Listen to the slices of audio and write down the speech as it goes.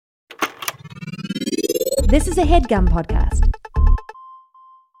This is a HeadGum podcast.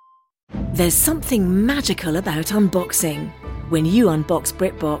 There's something magical about unboxing. When you unbox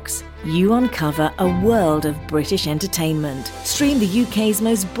BritBox, you uncover a world of British entertainment. Stream the UK's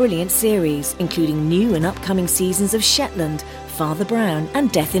most brilliant series, including new and upcoming seasons of Shetland, Father Brown and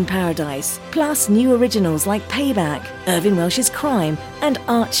Death in Paradise. Plus new originals like Payback, Irving Welsh's Crime and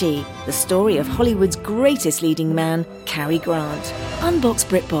Archie, the story of Hollywood's greatest leading man, Cary Grant. Unbox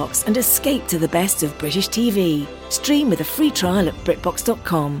BritBox and escape to the best of British TV. Stream with a free trial at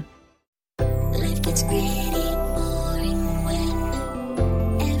BritBox.com. Life gets pretty boring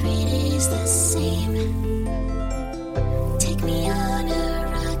when every day's the same. Take me on a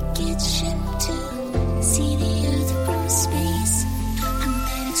rocket ship to see the Earth from space. I'm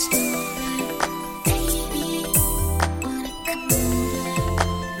an explorer, baby. Wanna come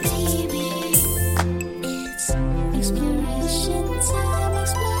over, baby? It's exploration time,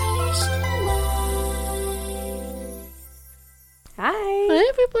 exploration life. Hi. Hi,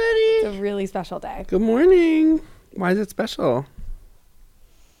 everybody. It's a really special day. Good morning. Why is it special?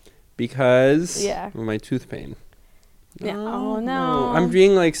 Because of my tooth pain. Yeah. Oh, no. I'm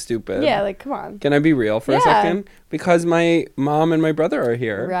being like stupid. Yeah, like, come on. Can I be real for a second? Because my mom and my brother are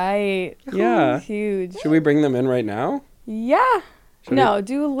here. Right. Yeah. Huge. Should we bring them in right now? Yeah. Let's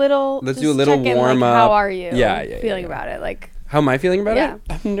do a little. do a little check in, warm like, up. How are you? Yeah. Feeling about it? Like. How am I feeling about Yeah. it?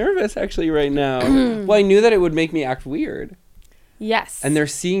 I'm nervous actually right now. Well, I knew that it would make me act weird. Yes. And they're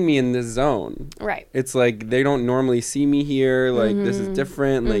seeing me in this zone. Right. It's like they don't normally see me here. Like this is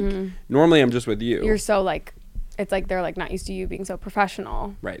different. Like normally I'm just with you. You're so like, it's like they're like not used to you being so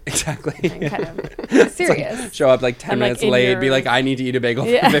professional. Right, exactly. And kind of serious. Like, show up like 10 And, like, minutes in late, your- be like, I need to eat a bagel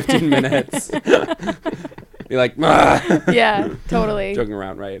Yeah. for 15 minutes. Be like, "Ah." Yeah, totally. Joking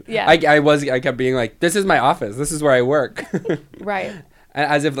around, right? Yeah. I kept being like, this is my office. This is where I work. Right.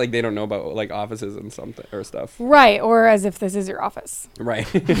 As if like they don't know about like offices and something or stuff. Right. Or as if this is your office, Right.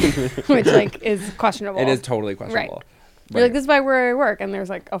 which like is questionable. It is totally questionable. You're like, this is where I work, and there's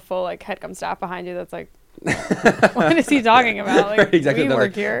like a full like HeadGum staff behind you that's like, what is he talking about? Like, Right, exactly. we They're work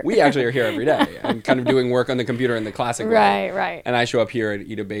like, here. We actually are here every day and kind of doing work on the computer in the classic way. Right. And I show up here and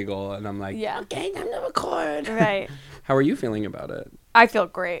eat a bagel and I'm like, Yeah. okay, time to record. Right. How are you feeling about it? I feel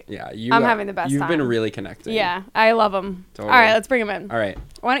great. Yeah, I'm having the best You've been time. really connecting. Yeah, I love them. Totally. All right, let's bring them in. All right.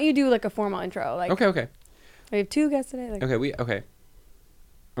 Why don't you do like a formal intro? Like, Okay. we have two guests today. Like, Okay.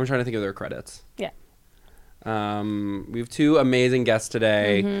 I'm trying to think of their credits. Yeah. We have two amazing guests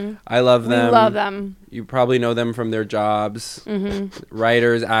today. I love them. We love them. You probably know them from their jobs.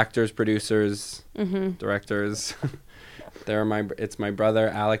 Writers, actors, producers, directors. It's my brother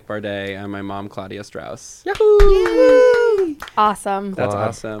Alec Bardey and my mom Claudia Strauss. Yay! Awesome. That's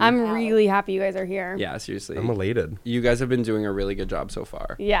awesome. I'm really happy you guys are here. Yeah, seriously. I'm elated. You guys have been doing a really good job so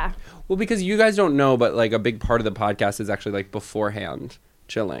far. Yeah. Well, because you guys don't know, but like a big part of the podcast is actually like beforehand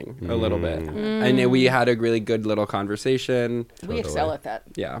chilling a little bit. And we had a really good little conversation. We excel at that.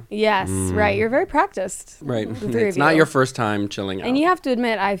 Yeah. Yes, right. You're very practiced. Right. The three It's of not you. your first time chilling out. And you have to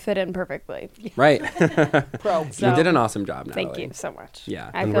admit, I fit in perfectly. Right. Pro. So, You did an awesome job, Natalie. Thank you so much.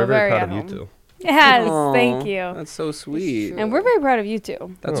 Yeah. I And feel we're very very proud at of you home. too. Yes, Aw, thank you. That's so sweet. And we're very proud of you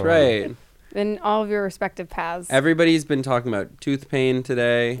two That's Aw. right. in all of your respective paths. Everybody's been talking about tooth pain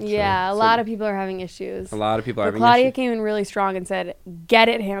today. Yeah, a lot of people are having issues. A lot of people are But having Claudia issues. came in really strong and said, get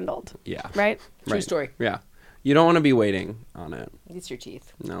it handled. Yeah. Right? True story. Yeah. You don't want to be waiting on it. It's your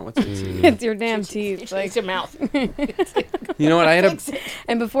teeth. No, it's your It's your damn teeth. It's Like, your mouth. You know what? I had a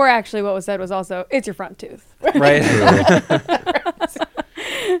and before actually what was said was also, it's your front tooth. right.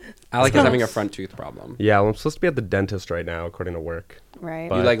 Alec is having a front tooth problem. Yeah, well, I'm supposed to be at the dentist right now, according to work. Right. You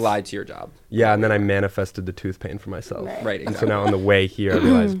But- like lied to your job. Yeah, and then I manifested the tooth pain for myself. Right. Right. And so Exactly. now on the way here, I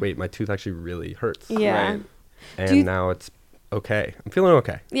realized, wait, my tooth actually really hurts. Yeah. Right. And Do you- now it's okay. I'm feeling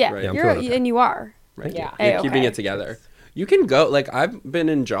okay. Yeah. Right. Yeah, I'm You're, feeling okay. and you are. Right. Yeah. You're A-okay. keeping it together. You can go. Like I've been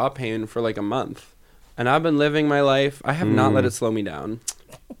in jaw pain for like a month, and I've been living my life. I have not let it slow me down.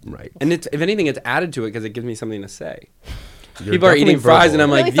 Right. And it's if anything, it's added to it because it gives me something to say. You're People are eating definitely fries, verbal. and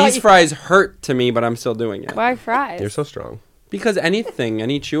I'm like, Really thought these you- fries hurt to me, but I'm still doing it Why fries? You're so strong. because any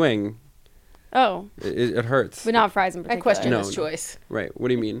chewing, Oh, it hurts. but not fries in I particular. question No, this no. choice. Right. What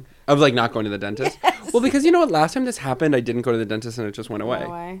do you mean? Of like not going to the dentist? Well, because you know what? Last time this happened, I didn't go to the dentist, and it just went away. No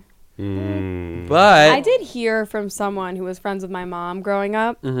way. But I did hear from someone who was friends with my mom growing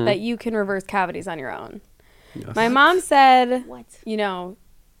up that you can reverse cavities on your own. Yes. My mom said, What? you know,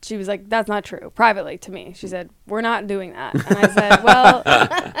 she was like, that's not true. Privately to me, she said, we're not doing that. And I said, well,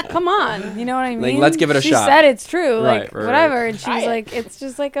 come on. You know what I mean? Like, let's give it a she shot. She said it's true. Right, Like, right, whatever. right. And she Try was it. like, it's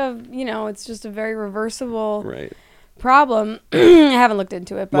just like a, you know, it's just a very reversible right. problem, I haven't looked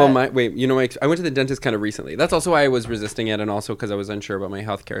into it, but Well, I went to the dentist kind of recently. That's also why I was resisting it, and also because I was unsure about my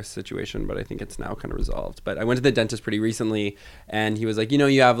healthcare situation. But I think it's now kind of resolved. But I went to the dentist pretty recently, and he was like, you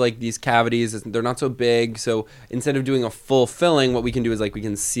have like these cavities. They're not so big, so instead of doing a full filling, what we can do is like we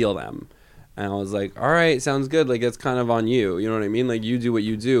can seal them. And I was like, all right, sounds good. Like it's kind of on you. You know what I mean? Like you do what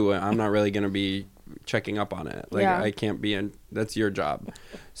you do. I'm not really gonna be checking up on it. Like I can't be in. That's your job.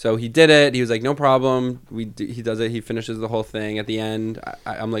 So he did it. He was like, no problem. He does it. He finishes the whole thing. At the end,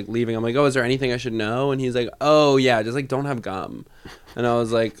 I'm like leaving. I'm like, oh, is there anything I should know? And he's like, oh yeah, just like don't have gum. And I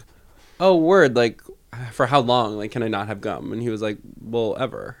was like, oh word, like for how long? Like can I not have gum? And he was like, well,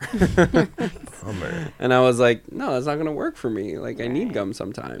 ever. Bummer. And I was like, no, that's not gonna work for me. Like I need gum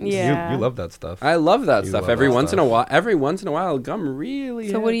sometimes. Yeah. You love that stuff. I love that You stuff. love Every that once stuff. in a while, gum really.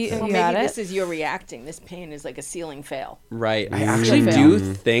 So what do hits. you? Well, You maybe had this it? is your reacting. This pain is like a ceiling fail. Right. I Mm. actually Fail.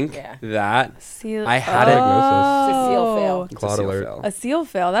 do think Yeah. that Seal. I had it. It's a seal fail. It's a Clot seal alert. fail. A seal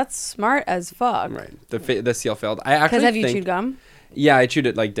fail. That's smart as fuck. Right. The seal failed. I actually Because have you think, chewed gum? Yeah, I chewed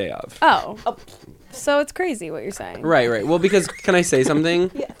it like day of. Oh. So it's crazy what you're saying. Right. Well, because can I say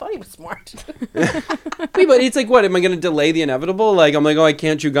something? Yeah, I thought he was smart. Wait, but it's like, what? Am I going to delay the inevitable? Like, I'm like, oh, I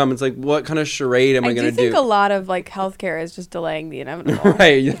can't chew gum. It's like, what kind of charade am I I going do to think do? a lot of like healthcare is just delaying the inevitable.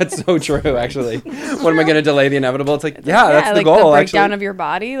 Right. That's so true, actually. What am I going to delay the inevitable? It's like, yeah, that's the like goal, the actually. breakdown of your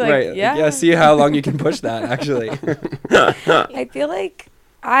body. Like, Right. yeah. See how long you can push that, actually. I feel like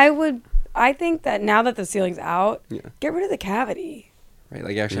I think that now that the ceiling's out, Yeah. get rid of the cavity. Right.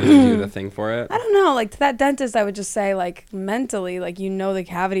 Like, you actually have to do the thing for it. I don't know. Like to that dentist, I would just say like mentally, like the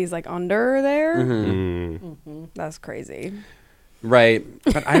cavity's like under there. Mm. That's crazy. Right.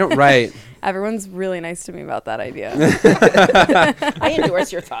 But I don't, right. Everyone's really nice to me about that idea. I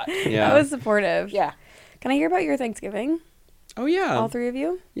endorse your thought. Yeah. That was supportive. Yeah. Can I hear about your Thanksgiving? Oh, yeah. All three of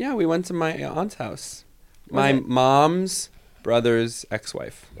you? Yeah, we went to my aunt's house. Was My it- mom's brother's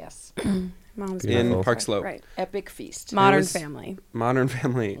ex-wife Yes. Mom's Beautiful. in Park Slope. Right. Epic feast. Modern was- family. Modern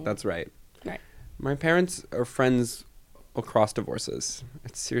family. That's right. Right. My parents are friends across divorces.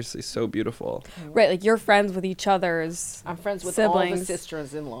 It's seriously so beautiful. Right. Like you're friends with each other's. I'm friends with all the Siblings.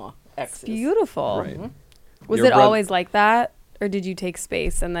 sisters-in-law, exes. Beautiful. Right. Was Your it broth- always like that? Or did you take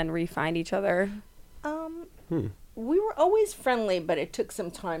space and then re-find each other? We were always friendly, but it took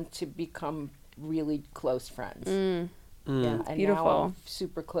some time to become really close friends. Yeah, and Beautiful. now I'm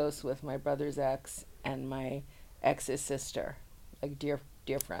super close with my brother's ex and my ex's sister, like dear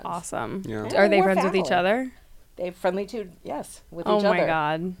friends. Awesome. Yeah. Yeah, Are they we're friends with each family. other? They're friendly too. Yes, with Oh each other. my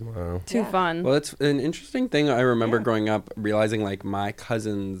God. Wow. Too Yeah. fun. Well, it's an interesting thing I remember Yeah. growing up, realizing like my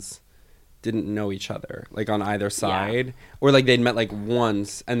cousins didn't know each other, like on either side, or like they'd met like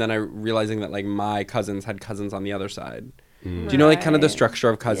once, and then I realizing that like my cousins had cousins on the other side. Do you know like kind of the Right. structure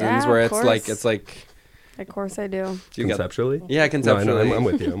of cousins, Yeah, where of it's like Of course I do. do you get Conceptually? yeah, No, conceptually. I know, I'm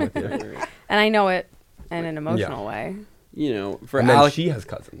with you. I'm with you. And I know it in an emotional way. You know, for And then Alec, she has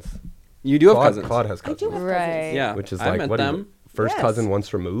cousins. you do have Claude, cousins. Claude has I do cousins. have Right. cousins. Yeah, Which is I like, met what is them. it? First Yes. cousin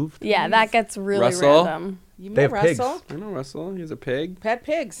once removed? Yeah, that gets really Russell? random. You They met have pigs. Russell? I know Russell. He's a pig. Pet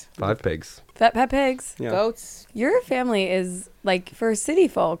pigs, 5 pigs. Pet pigs. Yeah. goats. Your family is like for city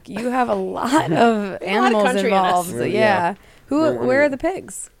folk. You have a lot of animals country in us. involved. Really, yeah. We're Where are the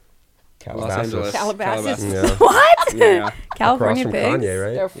pigs? Los Angeles. Calabasas. Yeah. What? Yeah. California Across from pigs. Kanye,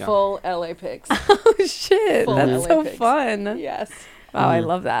 right? They're Yeah. full LA pigs. Oh shit! Full That's LA so pigs. fun. Yes. Wow, I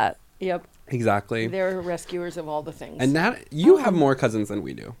love that. Yep. Exactly. They're rescuers of all the things. And that you have more cousins than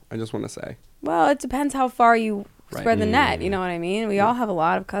we do. I just want to say. Well, it depends how far you Right. spread the net. You know what I mean? We all have a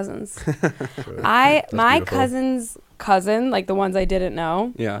lot of cousins. Sure. My beautiful. cousin's cousin, like the ones I didn't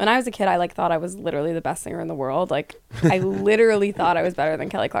know. Yeah. When I was a kid, I like thought I was literally the best singer in the world. Like I literally thought I was better than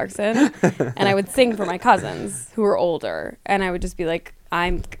Kelly Clarkson, and I would sing for my cousins who were older, and I would just be like,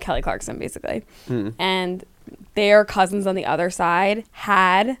 "I'm Kelly Clarkson," basically. And their cousins on the other side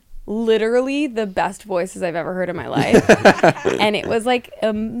had literally the best voices I've ever heard in my life. And it was like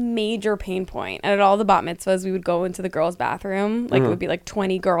a major pain point. And at all the bat mitzvahs, we would go into the girls' bathroom. Like it would be like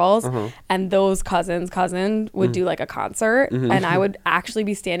 20 girls. And those cousin would do like a concert. And I would actually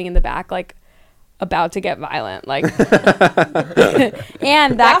be standing in the back, like about to get violent. Like,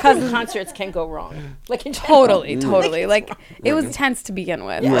 and that Bathroom cousin. concerts can go wrong. Like in general. Totally. Like it was tense to begin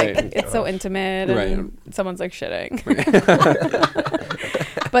with. Right. Like it's so intimate, and Right. someone's like shitting.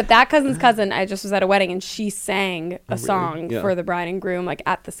 But that cousin's cousin, I just was at a wedding, and she sang a song Yeah. for the bride and groom, like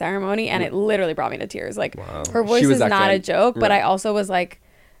at the ceremony, and it literally brought me to tears. Like Wow. her voice She was is that not a good. joke, but Right. I also was like.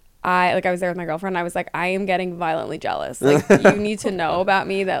 I was there with my girlfriend. I was like, I am getting violently jealous. Like, you need to know about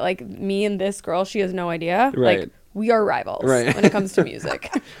me that, like, me and this girl, she has no idea. Right. Like, we are rivals Right. when it comes to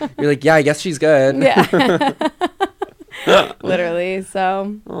music. You're like, yeah, I guess she's good. Yeah. Literally.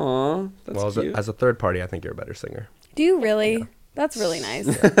 So, Aw, that's Well, cute. as a third party, I think you're a better singer. do you really? That's really nice.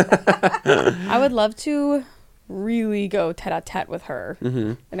 I would love to really go tete-a-tete with her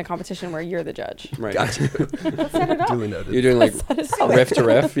in a competition where you're the judge. Right. Gotcha. Duly noted. You're doing like riff to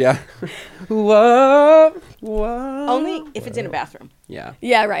riff, yeah. Whoa, whoa. Only if it's in a bathroom. Yeah.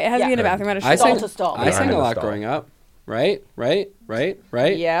 Yeah, right. It has to be in a Yeah. bathroom at a I show. sang, to stall. I sang a lot Stall. growing up. Right? Yep.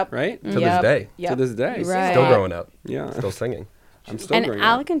 Right? To this day. Yep. To this day. Right. Still growing up. Yeah. Still singing. I'm still And growing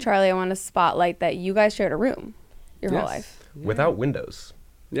Alec up. and Charlie, I want to spotlight that you guys shared a room your whole Yes. life. Without windows.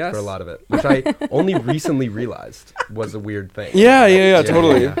 Yes. For a lot of it. Which I only recently realized was a weird thing. Yeah,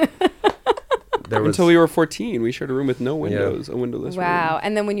 totally. There was, Until we were 14, we shared a room with no windows, a windowless Wow. room.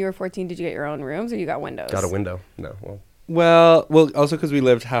 And then when you were 14, did you get your own rooms or you got windows? got a window. No. Well, Well, also because we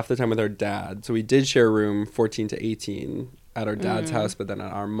lived half the time with our dad, so we did share a room 14 to 18 at our dad's house, but then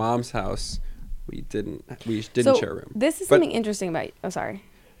at our mom's house, we didn't. We didn't So share a room. this is But- something interesting about you. Oh, sorry.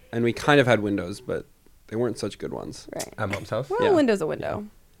 And we kind of had windows, but they weren't such good ones. Right. at mom's house. Well, Yeah. a window's a window.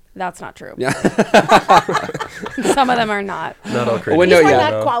 That's not true. Yeah. Some of them are not. Not all crazy. window, These were yeah.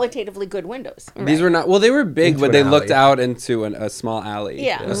 not qualitatively good windows. These were not. Well, they were big, Into but an they alley. looked out into a small alley.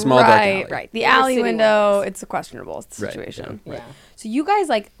 Yeah. A small dark alley. Right. The They were alley city window, windows. it's a questionable situation. Yeah. So you guys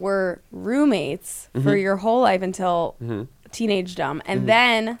like were roommates for your whole life until teenagedom, and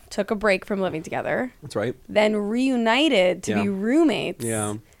then took a break from living together, That's right. then reunited to Yeah. be roommates.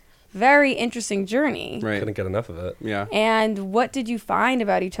 Yeah. Very interesting journey. Right. Couldn't get enough of it. Yeah. And what did you find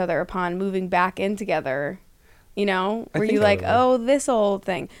about each other upon moving back in together? You know, I were think- you like, oh, this old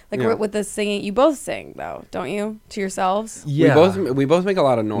thing? Like Yeah. with the singing, you both sing though, don't you? To yourselves? Yeah. We both make a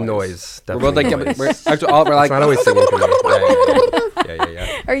lot of noise. Noise. We're both like, Definitely we're, noise. actually all, we're like, It's not always singing for me.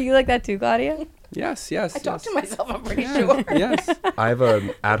 Yeah. Are you like that too, Claudia? yes. I talk to myself, I'm pretty sure. Yes. I have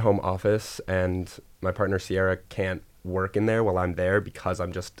an at-home office, and my partner Sierra can't work in there while I'm there because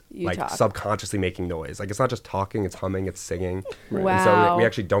I'm just You like talk. subconsciously making noise. Like it's not just talking, it's humming, it's singing. Right. And so Wow. we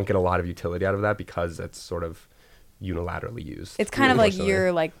actually don't get a lot of utility out of that because it's sort of unilaterally used. It's kind of like unfortunately.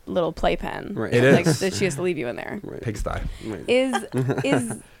 your like little playpen. Right. It Like is. that she has to leave you in there. Right. pigsty.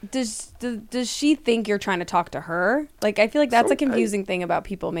 Right. Does she think you're trying to talk to her? Like I feel like that's a Some- confusing thing about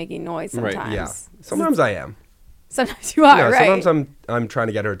people making noise Right, sometimes. Yeah. Sometimes I am. Sometimes you are, Yeah, right? sometimes I'm trying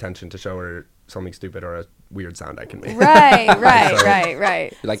to get her attention to show her something stupid or a weird sound I can make. Right.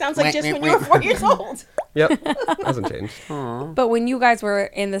 You're like, Sounds like just when you were 4 years old. Yep. Hasn't changed. But when you guys were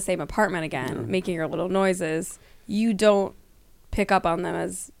in the same apartment again, making your little noises, you don't pick up on them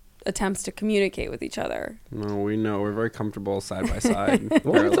as attempts to communicate with each other. No, we know. We're very comfortable side by side.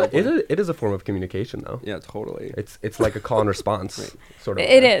 Well, Very lovely. it is a form of communication though. Yeah, totally. It's like a call and response Right. sort of.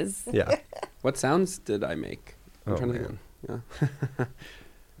 It way. is. Yeah. What sounds did I make? I'm Oh, trying to man. think. Yeah.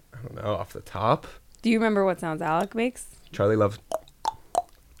 I don't know, off the top. Do you remember what sounds Alec makes? Charlie loves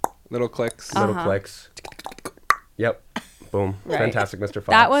Little clicks. Uh-huh. little clicks. Yep. Boom. Right. Fantastic, Mr. Fox.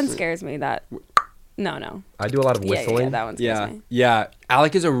 That one scares me. No. I do a lot of Yeah, whistling. that one scares Yeah. me. Yeah.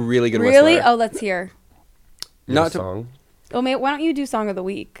 Alec is a really good Really? whistler. Oh, let's hear. Your Not to- song. Oh, why don't you do Song of the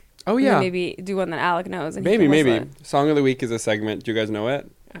Week? Oh, And then yeah. maybe do one that Alec knows. And he Maybe, can whistle maybe. Song of the Week is a segment. Do you guys know it?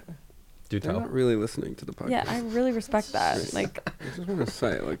 Do They're tell. not really listening to the podcast. it. Yeah, I really respect that. Like, I just want to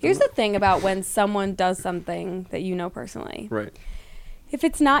say, like, here's the thing about when someone does something that you know personally. right. If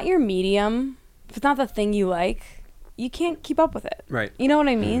it's not your medium, if it's not the thing you like, you can't keep up with it. Right. You know what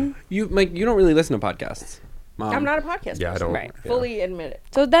I mean? You don't really listen to podcasts, Mom. I'm not a podcast Yeah, I person. don't. Right. yeah. Fully admit it.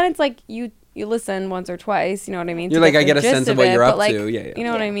 So then it's like you listen once or twice, you know what I mean? You're to like, I the get a gist sense of what it, you're but up like, to. Yeah. You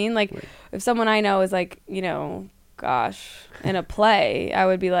know what I mean? Like, Right. if someone I know is like, gosh, in a play, I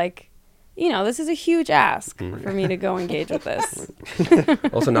would be like, this is a huge ask for me to go engage with this.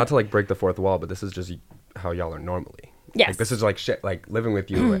 Also, not to like break the fourth wall, but this is just how y'all are normally. Yes. Like, this is like shit. Like living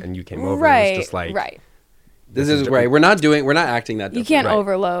with you, and you came over. Right. It was just like right. This is right. We're not acting that. You different. can't Right.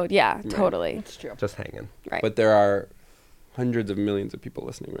 overload. Yeah, totally. It's true. just hanging. Right. But there are hundreds of millions of people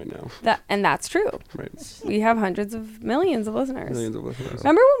listening right now. That's true. Right. We have hundreds of millions of listeners. Millions of listeners.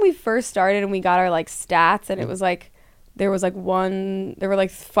 Remember when we first started and we got our like stats and it was like there were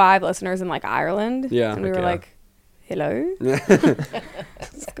like 5 listeners in like Ireland. Yeah. And we Heck were yeah. like, hello?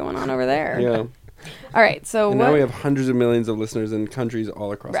 What's going on over there? Yeah. All right. So And what, now we have hundreds of millions of listeners in countries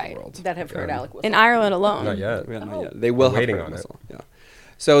all across Right. the world. That have heard Alec whistle. in Ireland alone. Not yet. Yeah, not yet. They will We're have waiting heard on it. whistle. Yeah.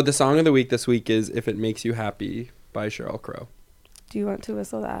 So the song of the week this week is "If It Makes You Happy" by Sheryl Crow. Do you want to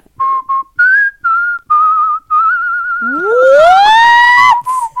whistle that?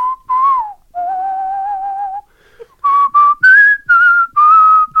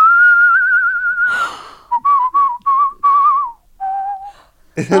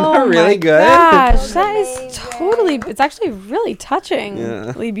 Oh really my good? gosh, that is totally. It's actually really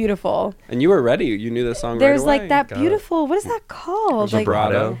touchingly beautiful. And you were ready. You knew the song There's right away. like that Got it. beautiful. What is that called? Like,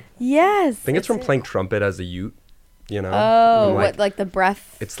 Vibrato. yes. I think it's from playing trumpet as a ute. You know. Oh, And, what like the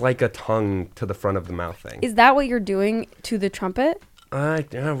breath? It's like a tongue to the front of the mouth thing. Is that what you're doing to the trumpet? I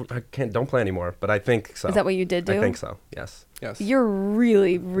can't. Don't play anymore. But I think so. Is that what you did do? I think so. Yes. Yes. You're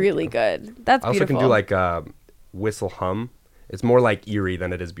really, really good. That's I also beautiful. can do like whistle hum. It's more like eerie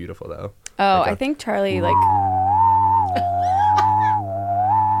than it is beautiful though. Oh, like I a- think Charlie like.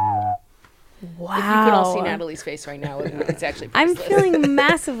 Wow. If you could all see Natalie's face right now, it's actually I'm priceless. feeling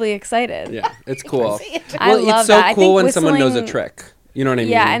massively excited. Yeah, it's cool. I Well, love it's so that. I cool think when someone knows a whistling- trick. You know what I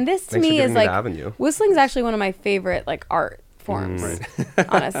mean? Yeah, and this to Thanks for me giving is me like the avenue. whistling's actually one of my favorite like art forms,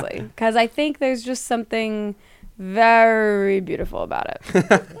 honestly, because I think there's just something very beautiful about it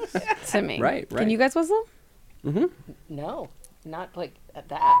to me. Right, Can right. you guys whistle? No, not like that.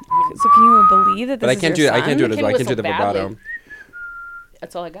 I mean, So can you believe that this But I is can't do your it. I can't do it son? as can well. I can do whistle the vibrato. badly.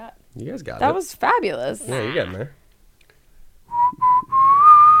 That's all I got. You guys got it. That was fabulous. Yeah, you're getting there.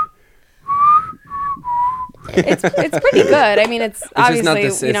 It's pretty good. I mean, it's just obviously not the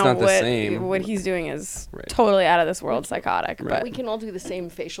s- you it's know not the what same. what he's doing is Right. totally out of this world, psychotic. But We can all do the same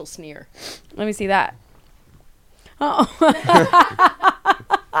facial sneer. let me see that. Oh.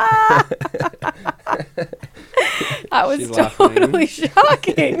 That was She's laughing. totally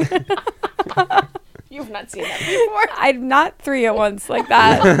shocking. You've not seen that before. I'm not three at once like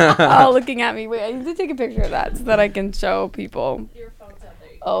that. Oh, looking at me. Wait, I need to take a picture of that so that I can show people. Your phone's out there.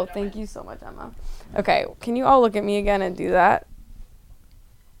 Oh, thank you so much, Emma. Okay, can you all look at me again and do that?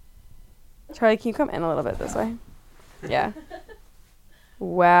 Charlie, can you come in a little bit this way? Yeah.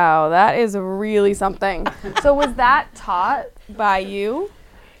 Wow, that is really something. So was that taught by you?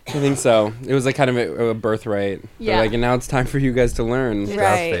 I think so. It was like kind of a birthright. Yeah. They're like, and now it's time for you guys to learn. Strauss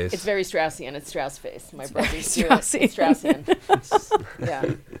Right. face. It's very Straussian. It's Strauss face. My brothers do it. Straussian. It's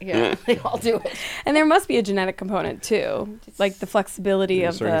Straussian. Yeah. They all do it. And there must be a genetic component too, like the flexibility A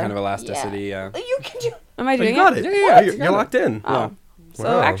of certain the. kind of elasticity. Yeah. You can do. Am I Oh, doing you got it. Yeah, you're locked in. Oh. So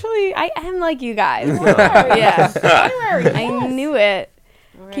Wow. actually, I am like you guys. Yeah. Yeah, Primary. I knew it.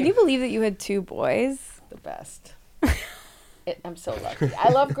 All Can right. you believe that you had two boys? The best. I'm so lucky. I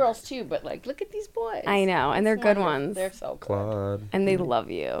love girls too, but like, look at these boys. I know, and they're It's good wonderful. ones. They're so good. Claude. And they love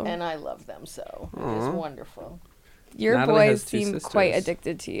you. And I love them so. It is wonderful. Your Natalie boys has two seem quite sisters.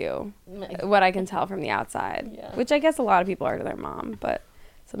 addicted to you, My- what I can tell from the outside. Yeah. Which I guess a lot of people are to their mom, but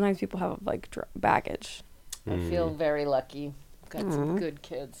sometimes people have like baggage. I feel very lucky. Got some good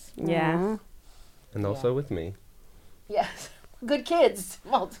kids. Yeah. And also with me. Yes. Good kids.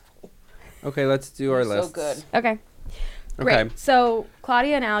 Multiple. Okay, let's do our So list. good. Okay. Okay. Great. So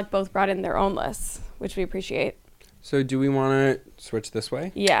Claudia and Alec both brought in their own lists, which we appreciate. So do we want to switch this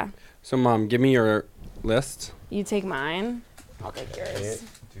way? Yeah. So, Mom, give me your list. You take mine. I'll take yours.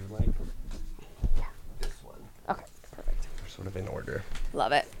 Do you like this one? Okay. Perfect. They're sort of in order.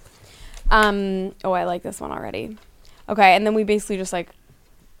 Love it. Oh, I like this one already. Okay, and then we basically just like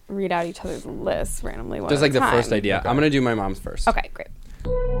read out each other's lists randomly. One Just at like a the time. first idea. I'm going to do my mom's first. Okay, great.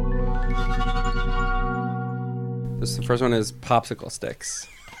 The first one is popsicle sticks.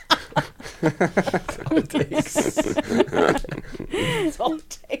 That's all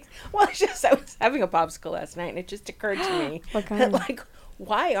it takes. Well, it's just I was having a popsicle last night, and it just occurred to me What kind? that, like,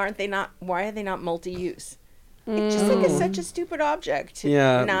 why are they not multi-use? It's just like such a stupid object to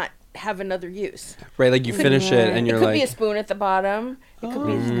Yeah. not have another use. Right, like you finish it and It you're could like, be a spoon at the bottom. It could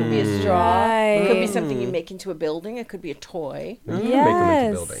be a straw. It could be Right. something you make into a building. It could be a toy. You can make them Yes.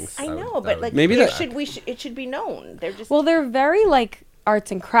 into buildings. I That know, would- but that like would Maybe be that- back. it should be known. They're just Well, they're very like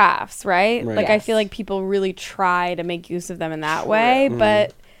arts and crafts, right? Right. Like I Yes. feel like people really try to make use of them in that way,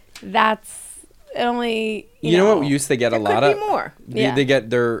 but that's only you know what use they get there a lot could of? be more. Yeah. They get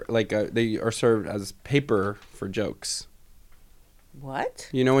their, like, they are served as paper for jokes. What?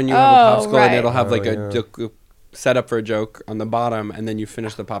 You know when you have a Oh, popsicle right. and it'll have Oh, like yeah. a joke set up for a joke on the bottom and then you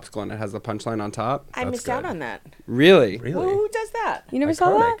finish the popsicle and it has the punchline on top? I That's missed out good. on that. Really? Really? Well, who does that? You never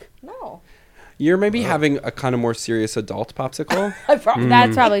saw that? Iconic. No. You're maybe having a kind of more serious adult popsicle? I probably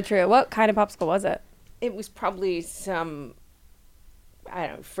That's probably true. What kind of popsicle was it? it was probably some I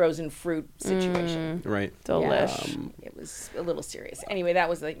don't know, frozen fruit situation. Right. Delish. It was a little serious. Anyway, that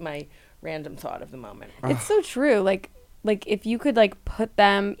was like my random thought of the moment. It's so true. Like if you could like put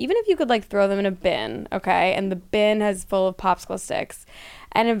them, even if you could like throw them in a bin, okay, and the bin has full of popsicle sticks,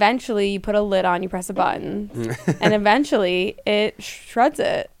 and eventually you put a lid on, you press a button, and eventually it shreds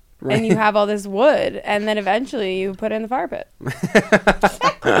it. and you have all this wood, and then eventually you put it in the fire pit.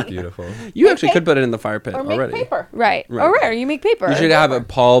 Beautiful. You actually could put it in the fire pit Or make already. paper. Right. Right. Or right. Or you make paper. You should have a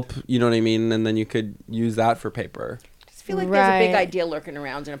pulp, you know what I mean, and then you could use that for paper. I just feel like there's a big Right. idea lurking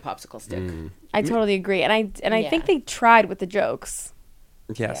around in a popsicle stick. I totally agree, and I Yeah. think they tried with the jokes.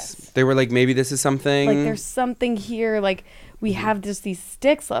 Yes. Yes. They were like, maybe this is something. Like there's something here. Like we have just these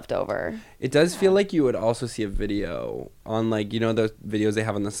sticks left over. It does feel like you would also see a video on, like, you know, those videos they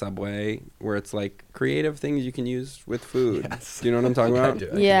have on the subway where it's like creative things you can use with food. Yes. Do you know what I'm talking about? do.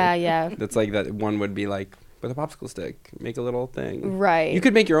 Yeah, yeah. That's like that one would be like, with a popsicle stick, make a little thing. Right. You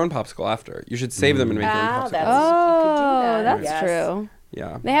could make your own popsicle after. You should save them and make your own Ah, popsicle. that's- Oh, you could do that. that's Yes. true.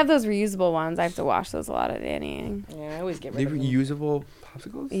 Yeah. They have those reusable ones. I have to wash those a lot at nannying. Yeah, I always get They rid of them. reusable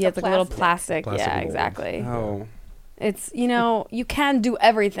popsicles? Yeah, it's like a little plastic. plastic. Plastic Yeah, mold. exactly. Oh. It's, you know, you can do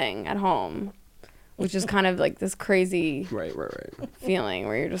everything at home, which is kind of like this crazy Right. feeling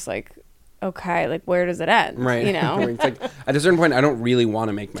where you're just like, okay, like where does it end? Right. You know? It's like, at a certain point, I don't really want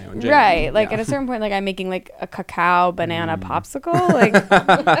to make my own jam. Right. Like Yeah. at a certain point, like I'm making like a cacao banana popsicle.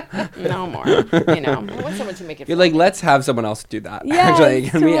 Like, no more, you know? I want someone to make it. You're for like, me. let's have someone else do that. Yes, Actually,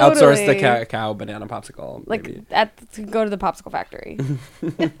 can we outsource the totally. cacao banana popsicle? Like maybe? to go to the popsicle factory.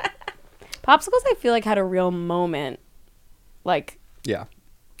 Popsicles, I feel like had a real moment, like Yeah.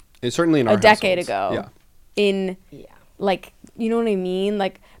 It's certainly in a our decade households. ago. In Yeah. like, you know what I mean?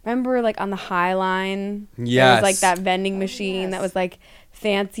 Like, remember like on the High Line? There Yes. was like that vending machine that yes. was like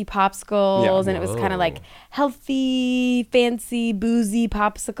fancy popsicles, Yeah. and it was kind of like Whoa. healthy, fancy, boozy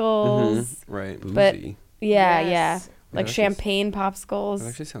popsicles. Mhm. Right. But Boozy. yeah, Yes. yeah. Like That champagne That popsicles.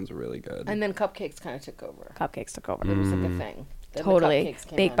 actually sounds really good. And then cupcakes kind of took over. Cupcakes took over. It was like a thing. Then the Totally. cupcakes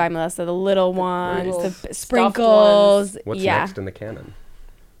came Baked in. by Melissa, the little ones, little the stuffed sprinkles. ones. What's yeah. next in the canon?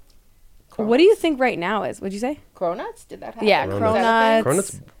 What do you think right now is? What'd you say? Cronuts? Did that happen? Yeah, Was Cronuts. that a thing?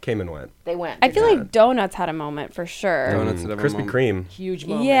 Cronuts came and went. They went. I feel didn't like donuts had a moment for sure. Donuts did have a Krispy moment. Kreme. they? Huge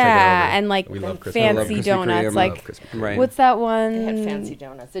moment. Yeah, over. and like We love Krispy Kreme. fancy I love Krispy donuts. Kreme. Like, Love Krispy Kreme. Right. what's that one? They had fancy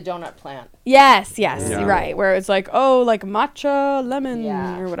donuts. The donut plant. Yes, Yeah. right. Where it's like, oh, like matcha lemon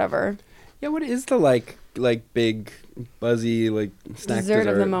Yeah. or whatever. Yeah, what is the like big buzzy like snack Dessert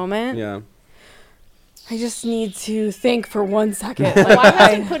of the moment? Yeah. I just need to think for 1 second. Why Like,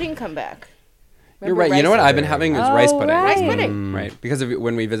 hasn't pudding come back? You're Remember right. You know what rice I've been having is rice Oh, pudding. right. Rice pudding. Right. Because of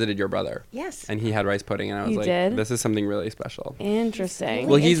when we visited your brother Yes. and he had rice pudding and I was You like, did? this is something really special. Interesting.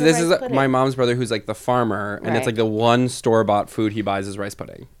 Well, into this is rice pudding. my mom's brother who's like the farmer, and it's Right. like the one store bought food he buys is rice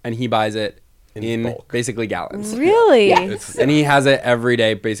pudding, and he buys it In in bulk. basically gallons, Really? It's and he has it every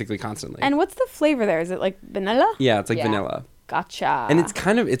day, basically constantly. And what's the flavor there? Is it like vanilla? yeah, it's like Yeah. vanilla, Gotcha. and it's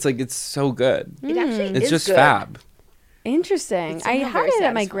kind of it's so good. It actually It's is just good. fab. interesting. It's I somehow had very it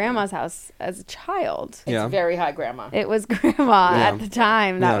at my satisfying. grandma's house as a child. It's Yeah. very high, Grandma. It was grandma Yeah. at the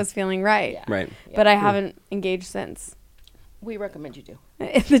time that Yeah. was feeling right. Yeah. Right. But I haven't engaged since. We recommend you do.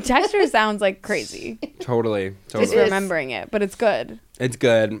 The texture sounds like crazy. Totally. Just It is. remembering it, but it's good. It's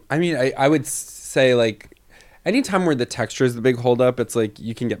good. I mean, I would say like anytime where the texture is the big holdup, it's like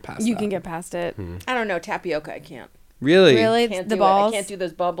you can get past You that. can get past it. I don't know tapioca. I can't. Really? Really? Can't The do balls? it. I can't do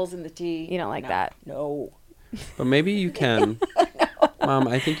those bubbles in the tea. You don't like No. that? No. But maybe you can. Mom,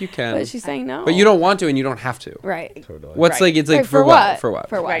 I think you can. But she's saying no. But you don't want to and you don't have to. Right. totally. What's Right. like it's like Right, for what? For what?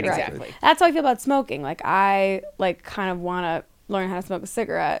 For what? Right, Right. exactly. That's how I feel about smoking. Like I like kind of want to learn how to smoke a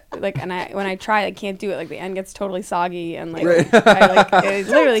cigarette. Like, and when I try, I can't do it. Like the end gets totally soggy, and like I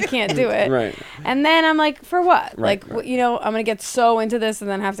literally can't do it. Right. And then I'm like, for what? Right, Like, right. you know, I'm gonna get so into this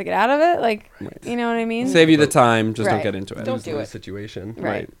and then have to get out of it. Like, Right. you know what I mean? Save you the time, just don't Right. get into it. Don't do Lose-lose it. situation.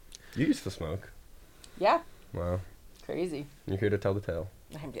 Right. You used to smoke. Yeah. Wow. Crazy. You're here to tell the tale.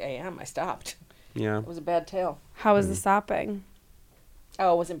 I am. I stopped. Yeah. It was a bad tale. How was the stopping?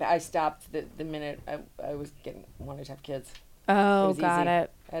 Oh, it wasn't bad. I stopped the minute I wanted to have kids. Oh, was got easy.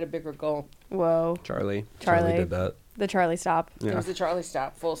 it. I had a bigger goal. Whoa, Charlie. Charlie did that. the Charlie stop. It Yeah. was a Charlie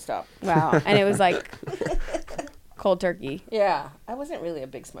stop, full stop. Wow, and it was like cold turkey. Yeah. I wasn't really a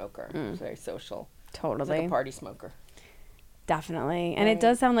big smoker. I was very social. I was Totally, like a party smoker. definitely. And it Right.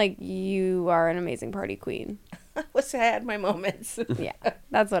 does sound like you are an amazing party queen. I had my moments. Yeah,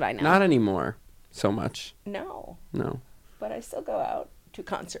 that's what I know. Not anymore so much. No. No. But I still go out to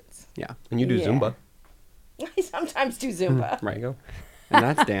concerts. Yeah. And you do Yeah. Zumba. I sometimes do Zumba. There you go. And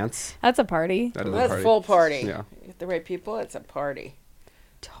that's dance. That's a party. That is a That's party. full party. Yeah. With the right people, it's a party.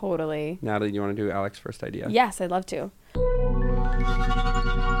 Totally. Natalie, do you want to do Alec's first idea? Yes, I'd love to.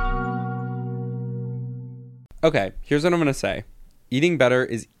 Okay, here's what I'm going to say. Eating better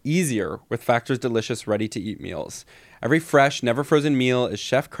is easier with Factor's delicious ready-to-eat meals. Every fresh, never frozen meal is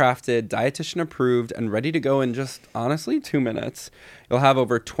chef-crafted, dietitian approved, and ready to go in just, honestly, 2 minutes. You'll have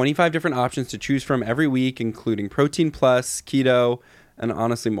over 25 different options to choose from every week, including Protein Plus, Keto, and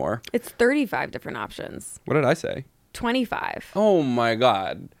honestly more. It's 35 different options. What did I say? 25. Oh my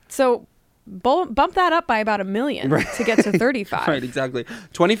God. So bump that up by about 1 million to get to 35. Right, exactly.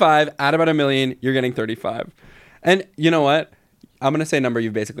 25, add about 1 million, you're getting 35. And you know what? I'm going to say a number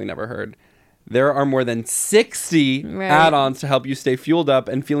you've basically never heard. There are more than 60 add-ons to help you stay fueled up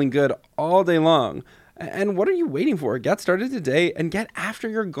and feeling good all day long. And what are you waiting for? Get started today and get after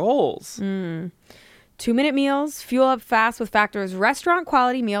your goals. 2-minute meals, fuel up fast with Factor's restaurant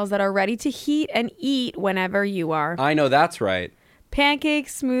quality meals that are ready to heat and eat whenever you are. I know that's right.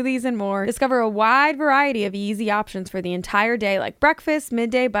 Pancakes, smoothies, and more. Discover a wide variety of easy options for the entire day, like breakfast,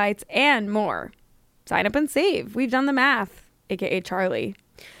 midday bites, and more. Sign up and save. We've done the math, aka Charlie.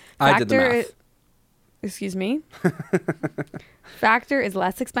 I did the math. Excuse me. Factor is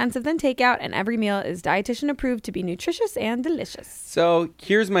less expensive than takeout, and every meal is dietitian approved to be nutritious and delicious. So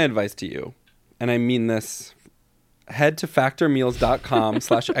here's my advice to you, and I mean this. Head to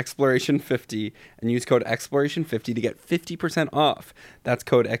factormeals.com/exploration50 and use code exploration50 to get 50% off. That's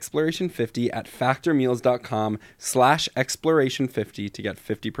code exploration50 at factormeals.com/exploration50 to get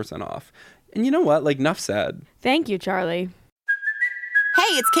 50% off. And you know what? Like, enough said. Thank you, Charlie.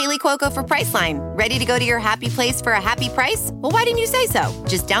 Hey, it's Kaylee Cuoco for Priceline. Ready to go to your happy place for a happy price? Well, why didn't you say so?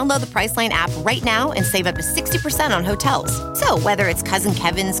 Just download the Priceline app right now and save up to 60% on hotels. So whether it's Cousin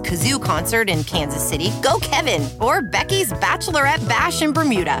Kevin's Kazoo Concert in Kansas City, go Kevin, or Becky's Bachelorette Bash in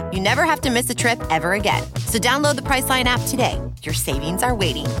Bermuda, you never have to miss a trip ever again. So download the Priceline app today. Your savings are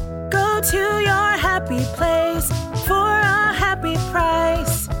waiting. Go to your happy place for a happy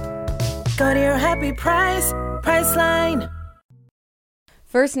price. Go to your happy price, Priceline.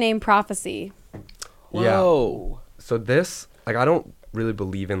 First name prophecy. Whoa. Yeah. So this, like, I don't really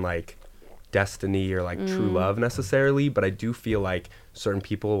believe in, like, destiny or, like, true love necessarily, but I do feel like certain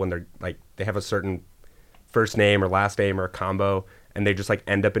people, when they're, like, they have a certain first name or last name or a combo, and they just, like,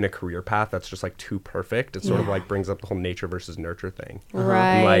 end up in a career path that's just, like, too perfect. It sort of, like, brings up the whole nature versus nurture thing.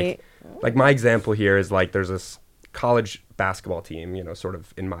 Right. And, like my example here is, like, there's this college basketball team, you know, sort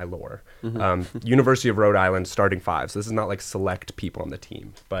of in my lore. University of Rhode Island starting five. So this is not like select people on the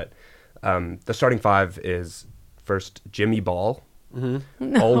team, but the starting five is first Jimmy Ball,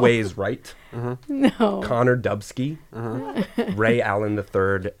 Always Right, Connor Dubsky, Ray Allen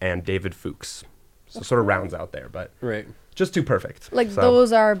III, and David Fuchs. So sort of rounds out there, but just too perfect. Like, so,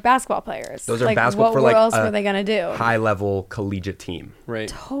 those are basketball players. Those are like, basketball for, what like, else a were they going to do? high level collegiate team. Right.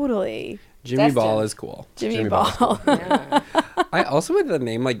 Totally. Jimmy Ball is cool. Jimmy Ball. I also, with a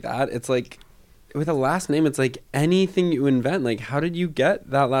name like that, it's like, with a last name, it's like anything you invent. Like, how did you get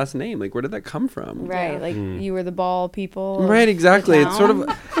that last name? Like, where did that come from? Right. Like, you were the ball people. Right, exactly. It's sort of,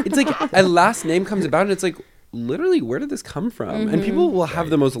 town. it's like a last name comes about and it's like, literally, where did this come from? And people will have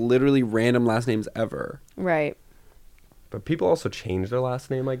the most literally random last names ever. Right. But people also change their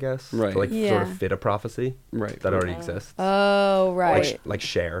last name, I guess, Right. to, like, Yeah. sort of fit a prophecy that already exists. Oh, right. Like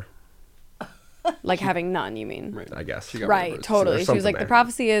Cher, Like having none, you mean? Right. I guess. She got Right, reversed. totally. There's She was something like, the there.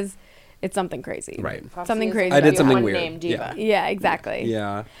 prophecy is, it's something crazy. Right. Something crazy. I did about something you. weird. Unnamed diva. Yeah, exactly.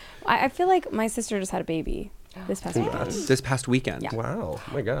 Yeah. I feel like my sister just had a baby this past weekend. This past weekend. Yeah. Wow.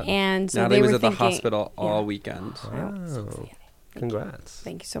 Oh my God. And so Natalie they was were at the thinking, hospital all weekend. Wow. Congrats.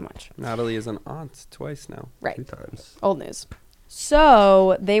 Thank you so much. Natalie is an aunt twice now. Right. 2 times. Old news.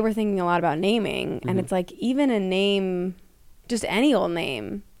 So they were thinking a lot about naming, and it's like, even a name, just any old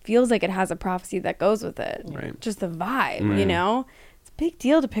name, feels like it has a prophecy that goes with it. Right. Just the vibe, you know? It's a big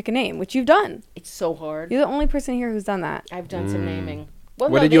deal to pick a name, which you've done. It's so hard. You're the only person here who's done that. I've done some naming. Well,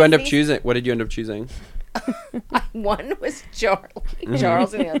 What no, did you there's end up these- choosing? What did you end up choosing? One was Charlie,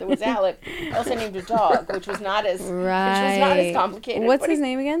 Charles, and the other was Alec. I also named a dog, which was not as Right. complicated. What's but his it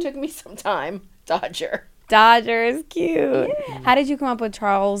name again? Took me some time. Dodger. Dodger is cute. How did you come up with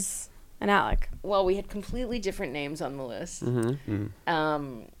Charles and Alec? Well, we had completely different names on the list.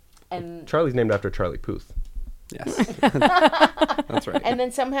 And Charlie's named after Charlie Puth. Yes. That's right. and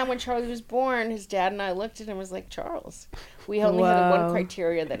then somehow when Charlie was born, his dad and I looked at him and was like, Charles. We only had one Whoa.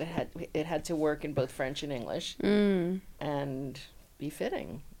 criteria that it had to work in both French and English and be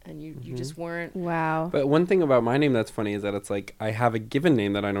fitting. And you just weren't. Wow. But one thing about my name that's funny is that it's like I have a given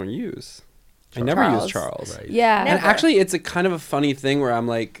name that I don't use. I never Charles. use Charles. Right. Yeah. And Never. actually, it's a kind of a funny thing where I'm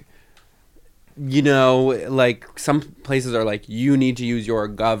like, you know, like some places are like, you need to use your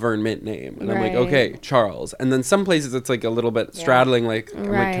government name. And I'm like, Right. okay, Charles. And then some places it's like a little bit straddling, like, I'm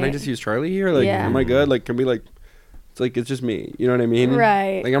like, can I Right. just use Charlie here? Like, Yeah. am I good? Like, can we like It's like, it's just me. You know what I mean?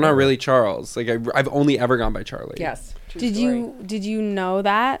 Right. Like, I'm not really Charles. Like, I've only ever gone by Charlie. Yes. True Did story. you know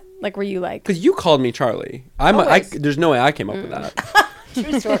that? Like, were you like? Because you called me Charlie. There's no way I came up with that.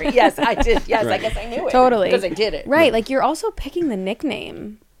 True story. Yes, I did. Yes, I guess I knew it. Totally. Because I did it. Right. Like, you're also picking the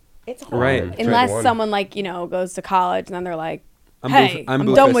nickname. It's hard. Right. Unless one. someone, like, you know, goes to college and then they're like, I'm hey, I'm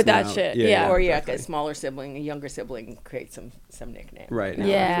I'm done with Blueface that now. shit. Yeah, Yeah. Or exactly. a smaller sibling, a younger sibling creates some nickname. Right. No,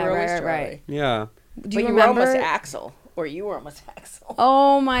 Yeah, you were always right, right. Charlie. Yeah. Do But you you were almost remember? Axel. Or you were almost Axel.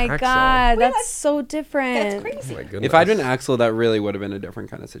 Oh my Axel. God. Well, That's so different. That's crazy. Oh my goodness. If I'd been Axel, that really would have been a different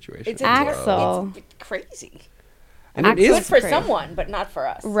kind of situation. It's Axel. It's crazy. and it Axel- Good is. for crazy. someone, but not for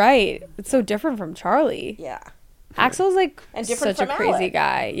us. Right. It's so different from Charlie. Yeah. Axel's like And different such a from crazy Alec.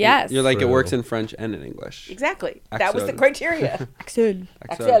 guy. Yes. You're like, it True. works in French and in English. Exactly. That was the Axel. criteria. Axel.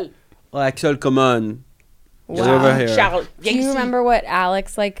 Axel. Oh, Axel, come on. Get Wow. over here. Charles. Do you remember what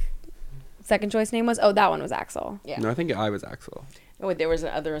Alec's like second choice name was? Oh, that one was Axel. Yeah. No, I think I was Axel. Oh, there was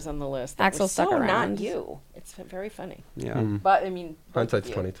others on the list. That Axel were stuck so around. Not you. It's very funny. Yeah. But I mean, both of Hindsight's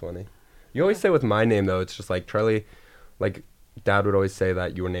you. 2020. You always say with my name though, it's just like Charlie. Like Dad would always say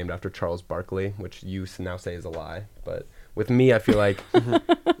that you were named after Charles Barkley, which you now say is a lie. But with me, I feel like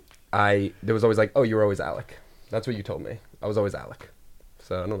there was always like, oh, you were always Alec. That's what you told me. I was always Alec.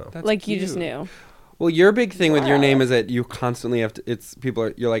 So I don't know. That's Like you just cute. knew. Well, your big thing with your Wow. name is that you constantly have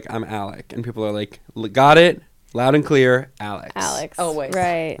to. You're like, I'm Alec, and people are like, got it, loud and clear, Alex. Alex. Always.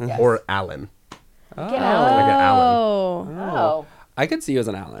 Right. Or Alan. Oh. Get Alan. Like an Alan. Oh. Oh. I could see you as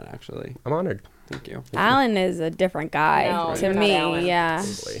an Alan, actually. I'm honored. Thank you. Alan is a different guy No, to you're not me. Alan. Yeah.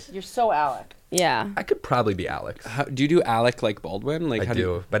 You're so Alec. Yeah. I could probably be Alex. Do you do Alec like Baldwin? Like I how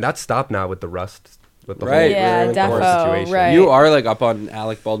do, but not stop now with the rust, with the Right. whole Yeah, with the whole defo, situation. right. You are like up on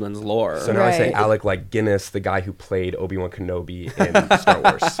Alec Baldwin's lore. So now I say Right. Alec like Guinness, the guy who played Obi-Wan Kenobi in Star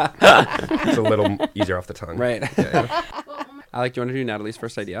Wars. It's a little easier off the tongue. Right. Yeah. Alec, do you want to do Natalie's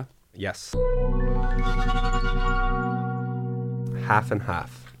first idea? Yes. Half and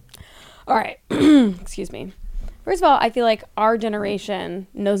half. All right. Excuse me. First of all, I feel like our generation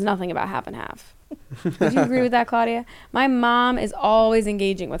knows nothing about half and half. Would you agree with that, Claudia? My mom is always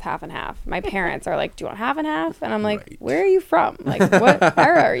engaging with half and half. My parents are like, do you want half and half? And I'm like, Right. where are you from? Like, what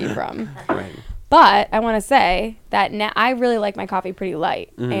era are you from? Right. But I want to say that now I really like my coffee pretty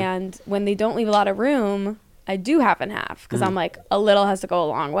light. Mm-hmm. And when they don't leave a lot of room, I do half and half because Mm-hmm. I'm like, a little has to go a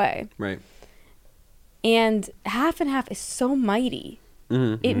long way. Right. And half is so mighty.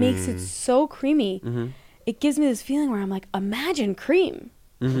 Mm-hmm. It makes it so creamy. It gives me this feeling where I'm like, imagine cream.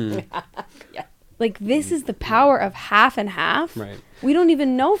 Like, this is the power of half and half. Right. We don't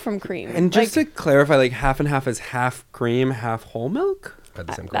even know from cream. And just like, to clarify, like half and half is half cream, half whole milk? I had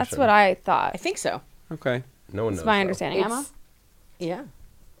the same that's question. what I thought. I think so. Okay. No one knows. That's my though. understanding, Emma. It's- Yeah.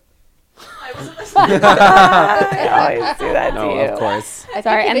 I always do that No, of course. I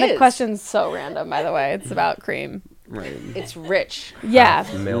Sorry, think and it the is. question's so random, by the way. It's about cream. Right. It's rich. Yeah.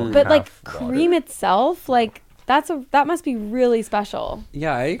 Half milk, But like half water. cream itself, like that must be really special.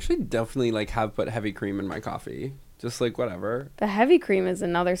 Yeah, I actually definitely like have put heavy cream in my coffee. Just like whatever. The heavy cream is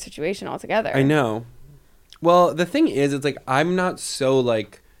another situation altogether. I know. Well, the thing is, it's like I'm not so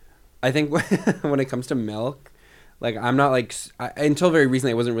like. I think when it comes to milk, like I'm not like until very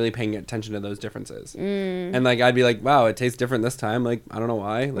recently I wasn't really paying attention to those differences. And like I'd be like, wow, it tastes different this time. Like I don't know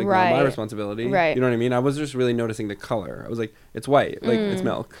why. Like not my Right. responsibility. Right. You know what I mean? I was just really noticing the color. I was like, it's white. Like it's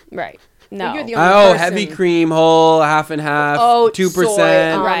milk. Right. No. you're the only Oh, person- heavy cream, whole, half and half, Oh, 2%. soy, Right.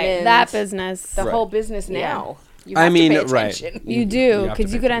 almonds. That business. The Right. whole business now. You I have mean, to pay right. attention. You You do, have to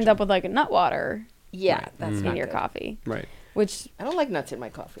because you pay could end attention. up with like a nut water Yeah, that's in not your good. coffee, Right. which I don't like nuts in my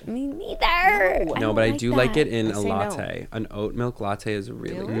coffee. me neither. No. No, don't but I do like that. it in I a say no. latte. An oat milk latte is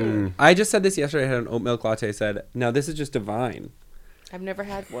really Really? good. I just said this yesterday. I had an oat milk latte. I said, no, this is just divine. I've never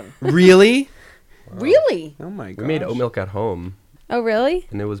had one. Really? Really? Oh my god. We made oat milk at home, Oh, really?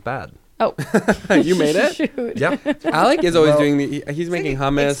 and it was bad. Oh, You made it? shoot. Yeah. Alec is always Well- doing he's making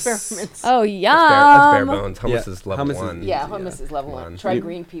hummus. Experiments. Oh, That's bare yum. bones. Hummus Yeah, is level hummus is- one. Yeah, Yeah. hummus is level Come 1. on. Try You-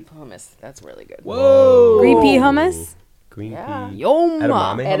 green pea hummus. That's really good. Whoa. Green pea hummus. Green Yeah. pea. Yum.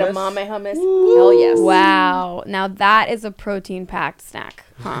 Edamame hummus? Edamame hummus. Hell yes. Wow. Now that is a protein-packed snack.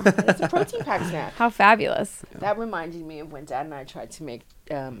 Huh. It's a protein packed snack. How fabulous. That reminded me of when Dad and I tried to make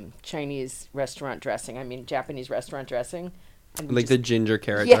Japanese restaurant dressing. And we Like the ginger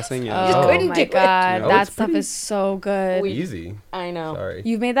carrot Yes. dressing. You Yeah. Oh couldn't my do it. god, Oh, that it's stuff pretty- is so good. Easy. I know. Sorry.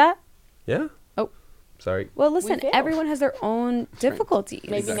 You've made that? Yeah. Oh. Sorry. Well, listen, failed. everyone has their own difficulties.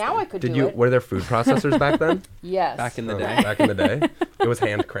 Maybe now I could Did do you? it. Were there food processors back then? Yes. Back in the Oh, day. Back in the day, it was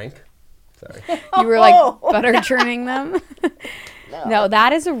hand crank. Sorry. You were like butter churning them. No,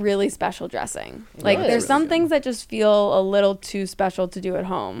 that is a really special dressing. Like, is. there's some things that just feel a little too special to do at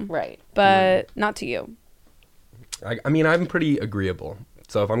home. Right. But not to you. I mean, I'm pretty agreeable.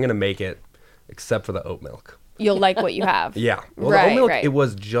 So if I'm gonna make it, except for the oat milk. You'll like what you have. Yeah. Well, Right, the oat milk, right. it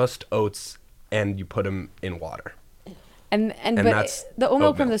was just oats, and you put them in water. And but that's the oat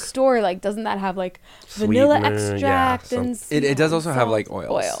milk from the milk. store, like, doesn't that have like vanilla Sweetener, yeah, extract and It does also have salt? like oils.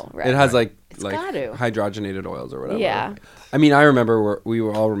 Oil, right. It has like gotta. hydrogenated oils or whatever. Yeah. I mean, I remember we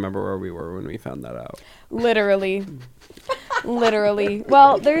all remember where we were when we found that out. Literally. Literally.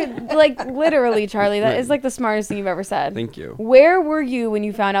 Well, they're like literally, Charlie. That is like the smartest thing you've ever said. Thank you. Where were you when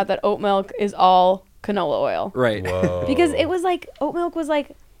you found out that oat milk is all canola oil? Right. Whoa. Because it was like oat milk was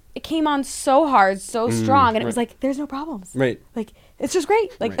like it came on so hard, so strong, and it was like there's no problems. Right. Like it's just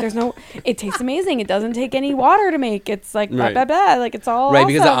great. Like there's no. It tastes amazing. It doesn't take any water to make. It's like blah Right. blah blah. Like it's all Right,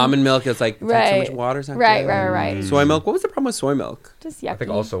 because the awesome. almond milk is like takes so Right. much water. It's not Right, good. right, right. Soy milk. What was the problem with soy milk? Just yucky. I think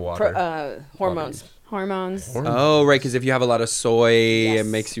also water. Hormones. hormones. Oh, right, because if you have a lot of soy, Yes. it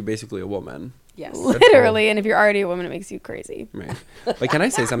makes you basically a woman. Yes. Literally, and if you're already a woman, it makes you crazy. Right. But can I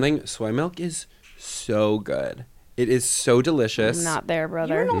say something? Soy milk is so good. It is so delicious. I'm not there, You're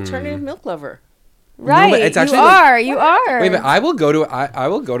brother. an alternative milk lover. Right. it's actually you like- are. You are. Wait, but I will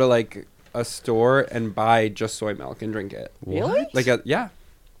go to like a store and buy just soy milk and drink it. Really? Like yeah.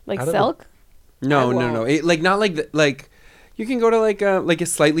 like How do silk. No. I won't. It, like not like like you can go to like a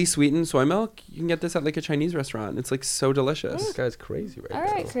slightly sweetened soy milk. You can get this at like a Chinese restaurant. It's like so delicious. This guy's crazy right All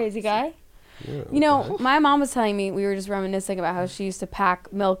now. right, crazy guy. Yeah, You know, my mom was telling me, we were just reminiscing about how she used to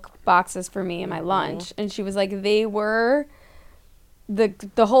pack milk boxes for me in my lunch, and she was like, they were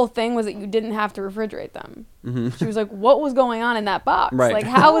the whole thing was that you didn't have to refrigerate them. She was like, what was going on in that box? Right. Like,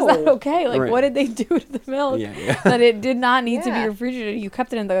 how was that Oh. okay? Like, Right. what did they do to the milk Yeah. that it did not need to be Yeah. refrigerated? You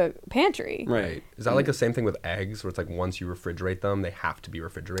kept it in the pantry. Right. Is that like the same thing with eggs, where it's like once you refrigerate them, they have to be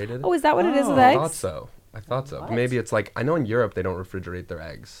refrigerated? Oh, is that what it is with I eggs? thought so. But maybe it's like, I know in Europe they don't refrigerate their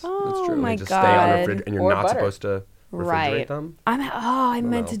eggs. Oh true. my They just God. stay on refrigerate, and you're Or not butter. supposed to refrigerate Right. them. I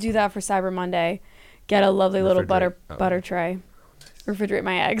meant know. to do that for Cyber Monday. Get a lovely little Refrigerate. Oh. butter tray. Refrigerate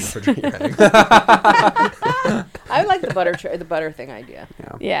my eggs. Refrigerate your eggs. I like the butter thing idea.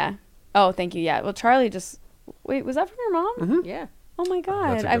 Yeah. Oh, thank you. Yeah. Well, Charlie just wait. Was that from your mom? Yeah. Oh my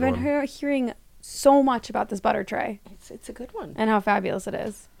God! That's a I've good been one. hearing so much about this butter tray It's a good one. and how fabulous it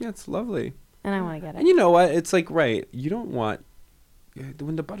is, Yeah, it's lovely. and I want to get And it. you know what? It's like right. You don't want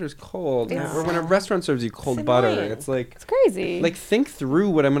when the butter's cold, It's- or when a restaurant serves you cold It's butter. annoying. It's like It's crazy. think through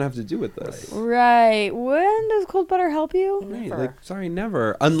what I'm gonna have to do with this. right? When does cold butter help you? Right, Never. like sorry,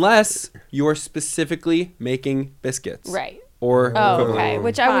 never. Unless you are specifically making biscuits. Right. Or Oh, equivalent. okay.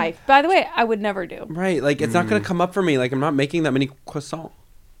 Which I would. By the way, I would never do. Right, like it's not gonna come up for me. Like I'm not making that many croissants.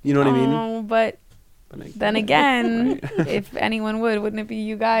 You know what I mean? Oh, but But I- then again, if anyone would, wouldn't it be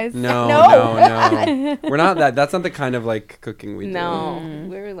you guys? No. We're not that. That's not the kind of like cooking we do. No, Mm.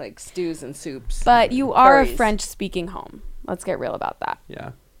 we're like stews and soups. But you are a Curries. French-speaking home. Let's get real about that.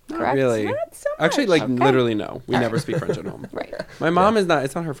 Yeah. Not Correct? really. Not so Actually, much. like literally no. We never speak French at home. Right. My mom is not.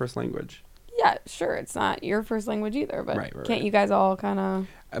 It's not her first language. Yeah, sure. It's not your first language either, but Right, can't right. you guys all kind of?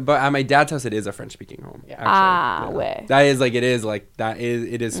 But at my dad's house, it is a French-speaking home. Yeah. Actually. way. That is like it is like that is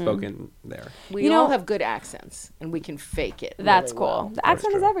it is spoken there. we You all know- have good accents, and we can fake it. That's really cool. well. The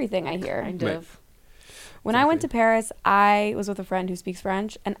accent is true. everything, I hear. Kind Right. of. When I went to Paris, I was with a friend who speaks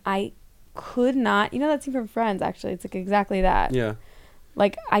French, and I could not. You know that scene from Friends? Actually, it's like exactly that. Yeah.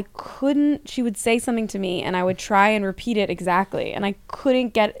 Like I couldn't. She would say something to me, and I would try and repeat it exactly, and I couldn't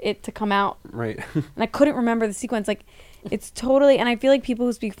get it to come out, Right. and I couldn't remember the sequence. Like, it's totally. And I feel like people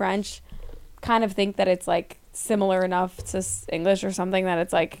who speak French kind of think that it's like similar enough to English or something that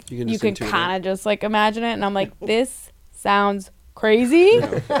it's like You can you just can intuit it. kind of just like imagine it, and I'm like, this sounds crazy.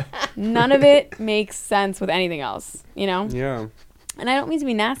 None of it makes sense with anything else, you know. Yeah. And I don't mean to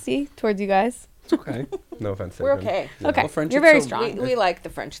be nasty towards you guys. It's okay. No offense. We're Adrian. okay. Okay, Well, French you're is very so- strong. We like the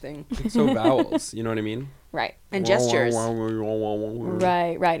French thing. It's so vowels. You know what I mean? Right, And gestures.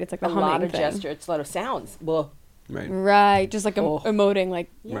 right, right. It's like the A humming lot of thing. gesture. It's a lot of sounds. Well, Right. Right, just like Oh. emoting, like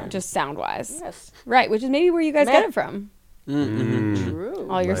Right. just sound wise. yes. Right, which is maybe where you guys Meh. get it from. Mm-hmm. True.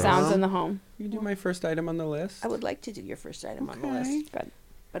 All your Nice. sounds in the home. You do my first item on the list. I would like to do your first item on the Okay. list. Good.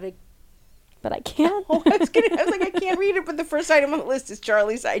 But I, But I can't. I was like, I can't read it, but the first item on the list is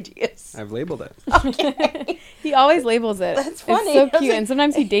Charlie's ideas. I've labeled it. He always labels it. That's funny. It's so I was cute, like- and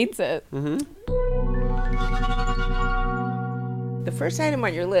sometimes he dates it. The first item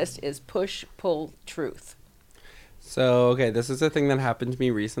on your list is push, pull, truth. So, okay, this is a thing that happened to me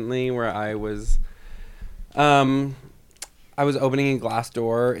recently where I was I was opening a glass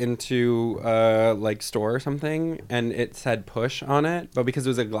door into like store or something, and it said push on it, but because it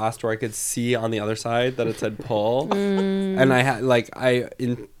was a glass door, I could see on the other side that it said pull, and I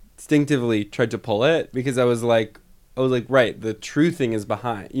instinctively tried to pull it because I was like, right, the true thing is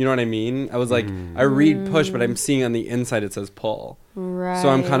behind. You know what I mean? I was like, I read push, but I'm seeing on the inside it says pull. Right. So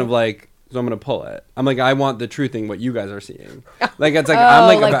I'm kind of like, so I'm gonna pull it. I'm like, I want the true thing, what you guys are seeing. Like it's like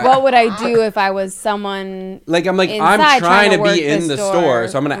I'm like what would I do if I was someone? Like I'm inside trying to work be in the store,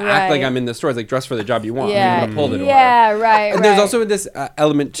 so I'm gonna act like I'm in the store. It's like dress for the job you want. Yeah, I'm gonna pull the door. Yeah, right. And there's also this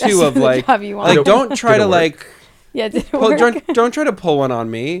element Dress too for of the like, job you want. like don't try to like. Yeah, did it Pull, work? don't try to pull one on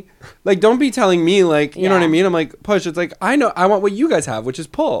me. Like, don't be telling me, like, you know what I mean? I'm like, push. It's like, I know, I want what you guys have, which is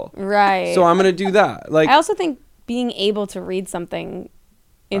pull. Right. So I'm going to do that. Like, I also think being able to read something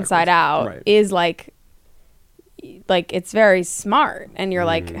inside out is like it's very smart. And you're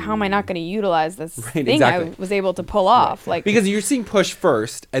like, how am I not going to utilize this thing I was able to pull off? Like, because you're seeing push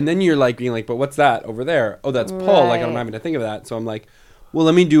first, and then you're like being like, but what's that over there? Oh, that's pull. Like, I'm not having to think of that. So I'm like, well,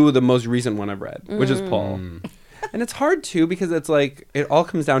 let me do the most recent one I've read, which is pull. And it's hard too because it's like it all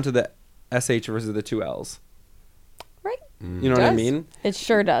comes down to the SH versus the two L's. Right. You know what I mean? It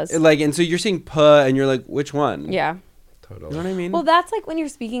sure does. Like, and so you're seeing puh, and you're like, which one? Yeah. Totally. You know what I mean? Well, that's like when you're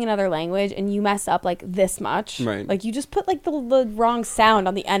speaking another language and you mess up like this much. Right. Like you just put like the wrong sound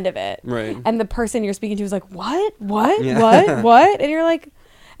on the end of it. Right. And the person you're speaking to is like, what? Yeah. What? And you're like,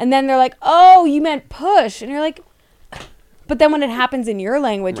 and then they're like, oh, you meant push. And you're like, but then when it happens in your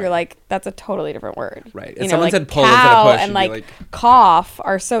language, you're like, that's a totally different word. Right. You If know, someone like said pull instead of cow push, and you'd be like, like cough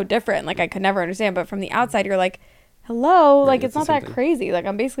are so different. Like I could never understand. But from the outside, you're like, hello, like it's it's not the same that thing. crazy. Like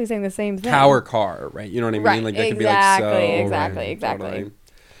I'm basically saying the same thing. cow or car, right? You know what I mean? Right, Like that could be like so. exactly. Totally.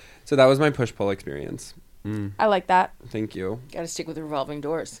 So that was my push pull experience. I like that. Thank you. Got to stick with revolving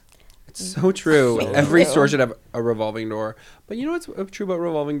doors. It's so true. So Every true. store should have a revolving door. But you know what's true about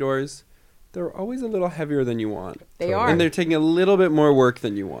revolving doors? They're always a little heavier than you want. They are. And they're taking a little bit more work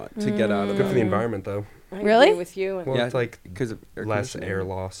than you want to get out of Good for the them. environment, though. I Really? agree with you. Well, Yeah, it's like because of air less conditioning. air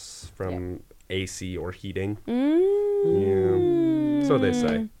loss from AC or heating. Mm. Yeah. So they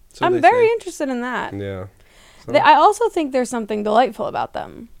say. So I'm they very say. interested in that. Yeah. So, I also think there's something delightful about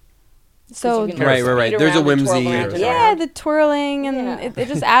them. So you can Right. speed There's a around and whimsy. twirl around and yeah, around. the twirling and Yeah. it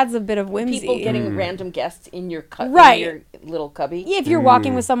just adds a bit of whimsy. People getting random guests in your Right. in your little cubby. Yeah, if you're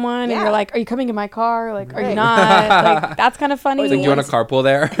walking with someone and Yeah. you're like, "Are you coming in my car?" Like, "Are you Right. not?" Like, that's kind of funny. Or It's like, do you want a carpool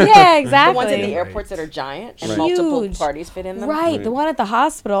there? Yeah, The exactly. ones in the airports that are giant and Right. multiple Huge. parties fit in them. Right. The one at the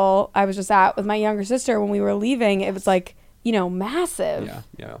hospital I was just at with my younger sister when we were leaving, it was like, massive.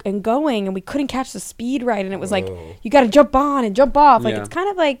 Yeah. And going, and we couldn't catch the speed right, and it was like you got to jump on and jump off. Like Yeah. it's kind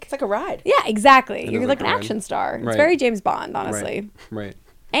of like It's like a ride. yeah, exactly. It You're is like like an a ride. action star. It's Right. very James Bond, honestly. Right.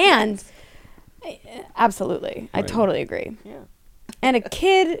 And absolutely, I Right. totally agree. Yeah. And a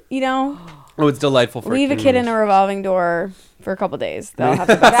kid, Oh, it's delightful for leave a kid in a revolving door for a couple days. They'll have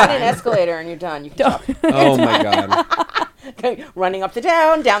the best Add an time. escalator and you're done. You can Oh my god. running up the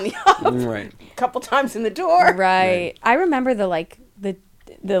down the up, Right. a couple times in the door. Right. I remember the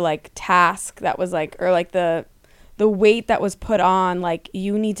task that was like, or like the weight that was put on, like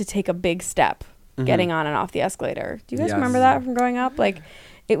you need to take a big step getting on and off the escalator. Do you guys Yes. remember that from growing up? Like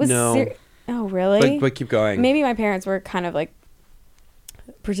it was No. oh really? But keep going. Maybe my parents were kind of like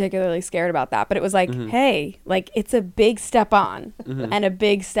particularly scared about that, but it was like, hey, like it's a big step on and a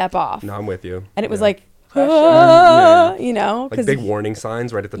big step off. no, I'm with you. And it was Yeah. like, Yeah. like big warning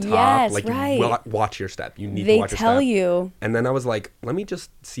signs right at the top. Yes, like right. Watch your step. You need to they watch your step. tell you And then I was like, let me just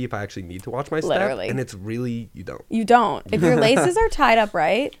see if I actually need to watch my Literally. step. And it's really, you don't. you don't. If your laces are tied up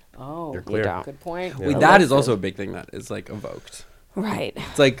right, Oh, You're clear. don't. good point. Wait, that is also a big thing that is like evoked. right.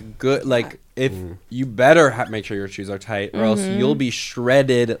 It's like good, like if you better make sure your shoes are tight, or else you'll be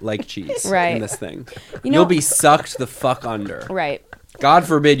shredded like cheese Right. in this thing. You know- You'll be sucked the fuck under. Right. God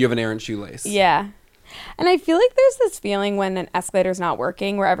forbid you have an errant shoelace. Yeah. And I feel like there's this feeling when an escalator's not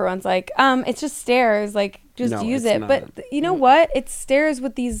working where everyone's like, it's just stairs, like just No, use it's it. not. But you know what? It's stairs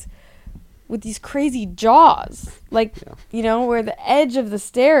with these crazy jaws. Like, where the edge of the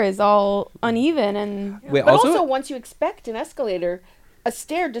stair is all uneven and Wait, But also, also, once you expect an escalator, a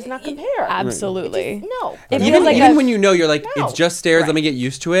stair does not compare. absolutely. No. It even, feels like even a- when you know you're like, No. it's just stairs, let Right. me get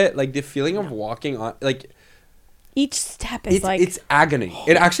used to it. Like the feeling of walking on, like Each step is it's agony.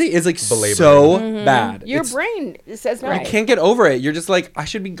 It actually is like Belaboring. so bad. Your It's- brain says no. you can't get over it. You're just like, I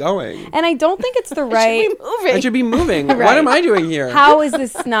should be going. and I don't think it's the Should right. be moving. I should be moving. What Right. am I doing here? How is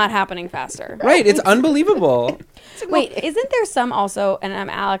this not happening faster? Right, it's unbelievable. Wait, isn't there some also, and I'm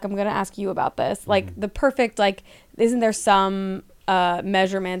Alec, I'm going to ask you about this, like the perfect, like, isn't there some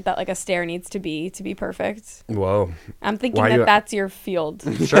measurement that like a stair needs to be perfect. Whoa. I'm thinking Why you- that's your field.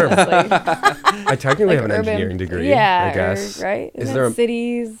 Sure. honestly. I technically have an urban- engineering degree. Yeah, I guess. right. Is Isn't there it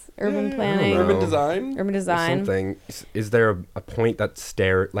cities, urban planning, know. Urban design. urban design? something? Is there a point that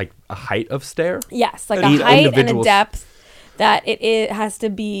stair, like a height of stair? Yes, like Each a height and a individual depth that it has to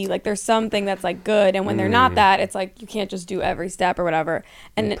be like there's something that's like good, and when they're not that, it's like you can't just do every step or whatever.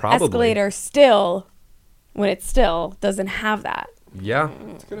 And an Probably. escalator still, when it still doesn't have that. Yeah.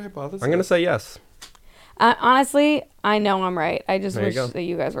 That's a good hypothesis. I'm gonna say yes. Honestly, I know I'm right. I just There you wish go. that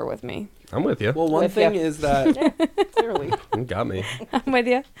you guys were with me. I'm with you. Well, one With thing ya. is that Clearly. You got me. I'm with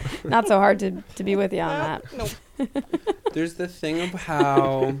you. Not so hard to be with you on that. No. there's the thing of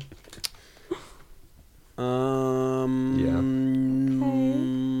how.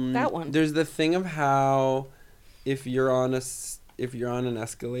 That one. There's the thing of how, if you're on an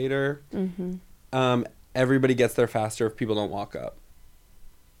escalator, everybody gets there faster if people don't walk up,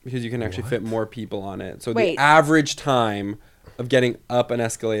 because you can actually fit more people on it. So Wait. the average time of getting up an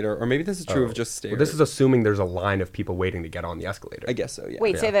escalator, or maybe this is true of just stairs. Well, this is assuming there's a line of people waiting to get on the escalator. I guess so. Yeah.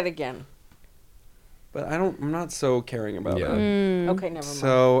 Wait, Yeah. say that again. But I'm not so caring about Yeah. it. Okay, never mind.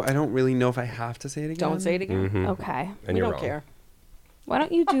 So I don't really know if I have to say it again. Don't say it again. Mhm. Okay. And We you're don't wrong. care. Why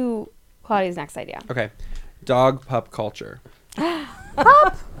don't you do Claudia's next idea? Okay. Dog pup culture. The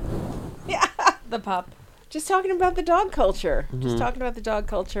pup. Just talking about the dog culture. Just talking about the dog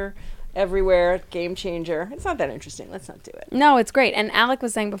culture everywhere. Game changer. It's not that interesting. Let's not do it. No, it's great. And Alec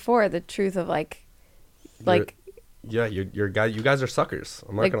was saying before the truth of like Yeah, you guys are suckers.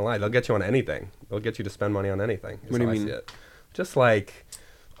 I'm not Like- gonna lie. They'll get you on anything. They'll get you to spend money on anything. is What do you how I mean? see it. Just like,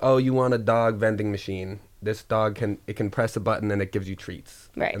 oh, you want a dog vending machine. This dog can press a button and it gives you treats.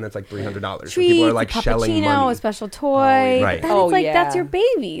 Right. And that's like $300. treats, and people are like a shelling puppuccino, money. a special toy. Right. But then Oh, it's like that's yeah. your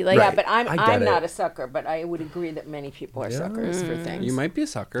baby. Like Yeah, Right. but I'm I get not it. a sucker, but I would agree that many people are suckers for things. You might be a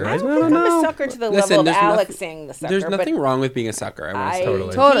sucker. I I don't think I'm a sucker to the Listen, level of there's Alec nothing- saying the sucker. There's but nothing wrong with being a sucker. I want to say.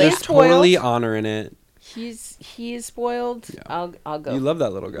 Totally. Totally. There's He's spoiled. totally honor in it. He is spoiled. Yeah. I'll go. You love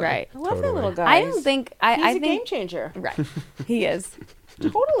that little guy. right. I love that Totally. little guy. I don't think he's I a think game changer. right. He is.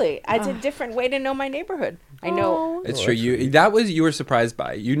 Totally. It's a different way to know my neighborhood. I know. Oh. It's true. You were surprised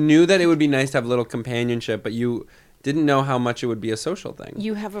by. You knew that it would be nice to have a little companionship, but you didn't know how much it would be a social thing.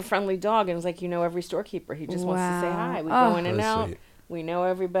 You have a friendly dog, and it's like you know every storekeeper. He just wants to say Wow. hi. We Oh. go in and That's out. sweet. We know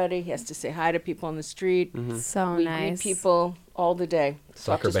everybody. He has to say hi to people on the street. So We nice. greet people all the day. Talk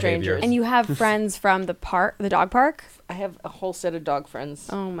Sucker to behavior. strangers. And you have friends from the dog park? I have a whole set of dog friends.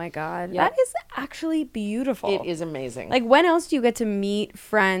 Oh my god. Yep. That is actually beautiful. It is amazing. Like, when else do you get to meet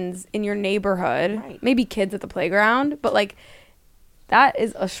friends in your neighborhood? Right. Maybe kids at the playground, but like that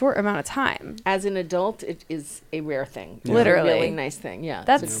is a short amount of time. as an adult, it is a rare thing. It's a Literally. really nice thing. Yeah.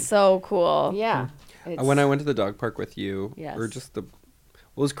 That's so cool. yeah. When I went to the dog park with you, Yes. or just the, well,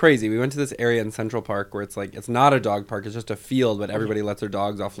 it was crazy. We went to this area in Central Park where it's like it's not a dog park; it's just a field, but everybody lets their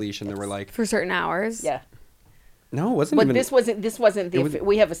dogs off leash, and they were like, For certain hours. Yeah. "No, it wasn't But even." this wasn't the. It was-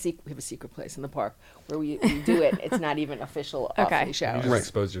 We have a secret place in the park where we do it. It's not even official Okay. off leash You hours. just Right.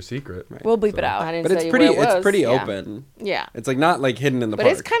 exposed your secret. Right. We'll bleep So- it out. I didn't but tell it's you pretty. where it was. It's pretty Yeah. open. Yeah. It's like not like hidden in the But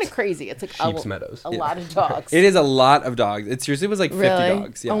park. it's kind of crazy. It's like Sheep's Meadows. a lot of dogs. It is a lot of dogs. It seriously was like 50 Really?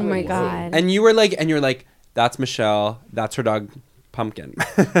 dogs. Yeah. Oh my Whoa. god. And you're like, that's Michelle. That's her dog, Pumpkin.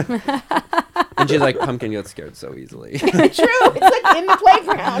 And she's like, Pumpkin gets scared so easily. True. It's like in the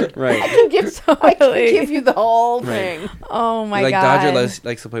playground. Right. I can Totally. give you the whole Right. thing. Oh my like god. Dodger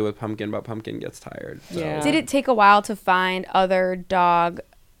likes to play with Pumpkin, but Pumpkin gets tired. So. Yeah. Did it take a while to find other dog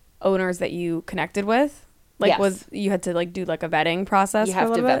owners that you connected with? Like, Yes. you had to like do like a vetting process? You for a have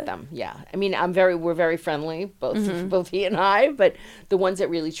to little vet bit? them. Yeah. I mean, we're very friendly, both he and I, but the ones that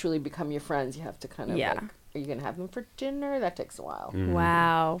really truly become your friends, you have to kind of Yeah. like, are you going to have them for dinner? That takes a while.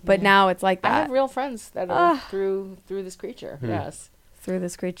 Wow. But now it's like I that have real friends that are through this creature. Yes. through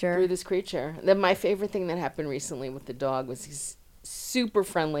this creature. Through this creature. Then my favorite thing that happened recently with the dog was he's super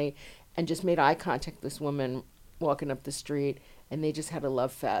friendly and just made eye contact with this woman walking up the street, and they just had a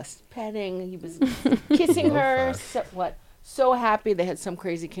love fest. Petting, he was kissing her. So happy they had some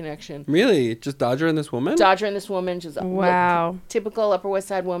crazy connection. Really? Just Dodger and this woman? Dodger and this woman, just Wow. typical Upper West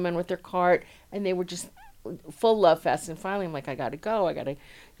Side woman with their cart, and they were just full love fest. And finally, I'm like, I gotta go. I gotta,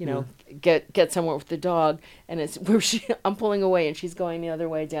 get somewhere with the dog. And it's where I'm pulling away, and she's going the other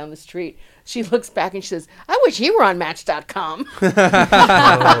way down the street. She looks back and she says, "I wish he were on Match.com." I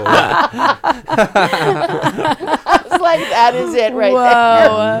was like, that is it right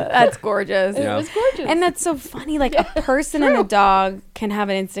Whoa. That's gorgeous. there. Yeah. It was gorgeous. And that's so funny. Like, a person and a dog can have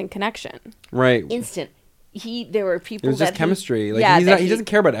an instant connection. Right. instant. there were people It was that just chemistry. Like yeah, he's that not, he doesn't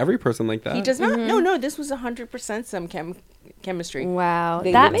care about every person like that. He does not. No, this was 100% some chemistry. Wow.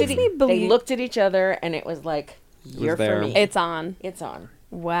 They That looked makes at me believe. They looked at each other, and it was like, "You're for there. me." It's on. It's on.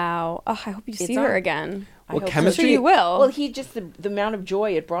 Wow. Oh, I hope you see on. her again. I Well, hope so. chemistry- So you will. Well, he just the amount of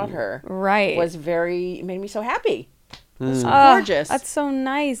joy it brought her Right. was it made me so happy. It was so Ah, gorgeous. That's so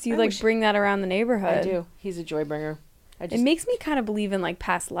nice. You I like wish- bring that around the neighborhood. I do. He's a joy bringer. It makes me kind of believe in like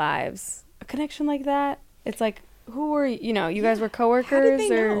past lives. A connection like that. It's like, who were you know, you guys were coworkers How did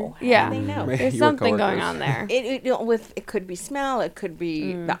they or know? How yeah. did they know? Right. There's You were something going coworkers. on there. It could be smell. It could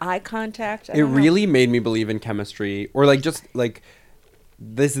be the eye contact. I It don't know. really made me believe in chemistry, or like just like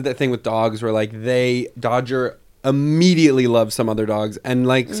this is the thing with dogs where like Dodger immediately loves some other dogs, and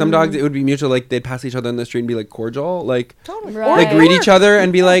like some dogs it would be mutual, like they'd pass each other in the street and be like cordial, like Totally. Right. like greet each other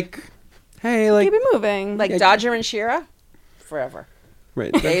and be like, hey, like Keep it moving. Like Dodger and Shira, forever.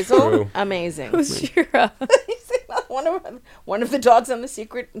 right. Basil, True. amazing. Who's Shira? one of the dogs on the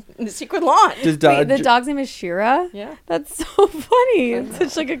secret lawn. Does Wait, Dodger, the dog's name is Shira? Yeah. That's so funny. It's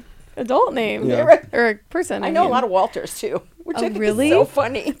such like a adult name. Yeah. Right. Or a person. I know a mean. lot of Walters too, which Oh, I think really? is so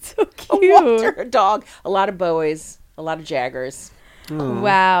funny. So A cute. Walter, a dog, a lot of Bowies, a lot of Jaggers,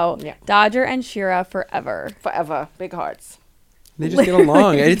 Wow. Yeah. Dodger and Shira forever. forever, big hearts. they just get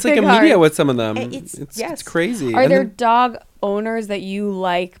along. It's like Big immediate heart. with some of them. It's- It's yes. crazy. Are And there then- dog owners that you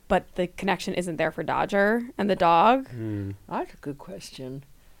like, but the connection isn't there for Dodger and the dog? That's a good question.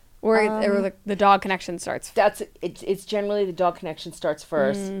 Or the dog connection starts. It's generally the dog connection starts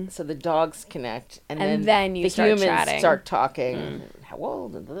first, so the dogs connect, and And then then you the start humans chatting. start talking. How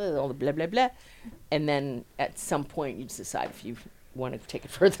old? All the blah blah blah, and then at some point you decide if you want to take it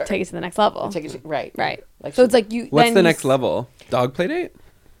further. Take it to the next level. Take it right. Right. Like So it's like you. What's then the you next level? Dog play date?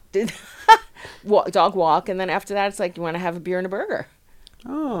 dog walk, and then after that it's like you want to have a beer and a burger.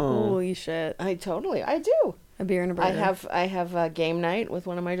 Oh. Holy shit! I do. A beer and a burger. I have a game night with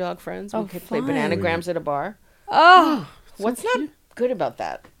one of my dog friends. We Oh, could play fun. bananagrams at a bar. Oh, What's not good about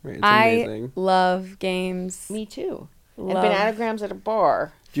that? Right, it's I amazing. love games. Me too. Love. And bananagrams at a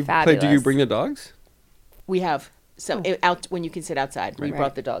bar. Do you Fabulous. bring the dogs? We have some out when you can sit outside. We Right.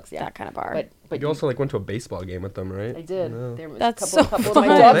 brought the dogs. Yeah, That kind of bar. But You also like went to a baseball game with them, right? I did. No. There was That's a couple so of my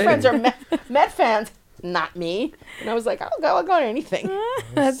fun. dog Hey. friends are Met fans, not me. And I was like, I'll go to anything.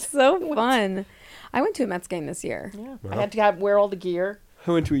 That's so fun. I went to a Mets game this year. Yeah. I had to wear all the gear.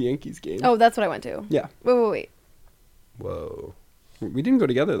 I went to a Yankees game. Oh, that's what I went to. Yeah. Wait. Whoa. We didn't go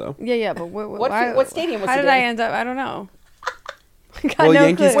together though. Yeah, but What stadium was How it did I in? end up? I don't know. Got Well, no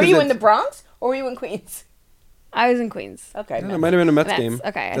Yankees clue. Were you Because in the Bronx or were you in Queens? I was in Queens. Okay, Yeah, Mets. it might have been a Mets, Mets. game.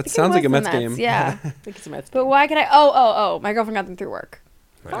 Okay. I That think it sounds like was a the Mets game. Yeah. I think it's a Mets. But why could I? Oh. My girlfriend got them through work.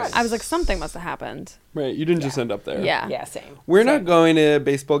 Nice. I was like, something must have happened. Right. You didn't just end up there. Yeah. Yeah, same. We're not going to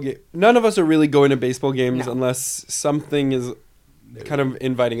baseball game. None of us are really going to baseball games No. unless something is kind of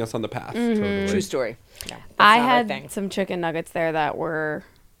inviting us on the path. Totally. True story. Yeah, that's I not our had thing. some chicken nuggets there that were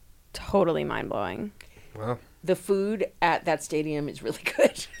totally mind blowing. Wow. The food at that stadium is really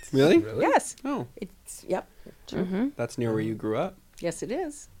good. Really? Really? Yes. Oh, It's yep. True. Mm-hmm. that's near where you grew up. Yes, it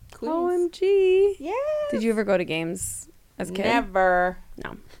is. Queens. OMG. Yeah. Did you ever go to games as a kid? Never.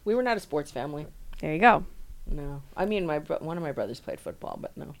 No. We were not a sports family. There you go. No. I mean, one of my brothers played football,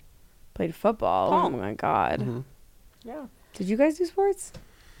 but no. Played football. Oh. Oh my god. Mhm. Yeah. Did you guys do sports?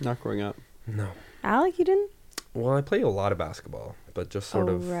 Not growing up. No. Alec, you didn't? Well, I play a lot of basketball, but just sort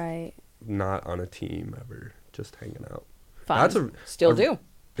oh, of right. not on a team ever, just hanging out. Fun. That's Still do.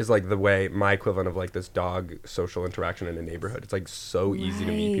 is like the way my equivalent of like this dog social interaction in a neighborhood. It's like so easy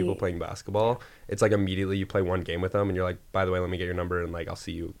to meet people Right. playing basketball. It's like immediately you play one game with them and you're like, by the way, let me get your number and like I'll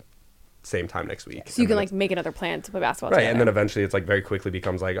see you same time next week. So you And can then like make another plan to play basketball right, together. and then eventually it's like very quickly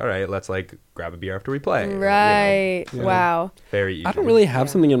becomes like, all right, let's like grab a beer after we play. or, you know, Right. Yeah. Wow. very easy. I don't really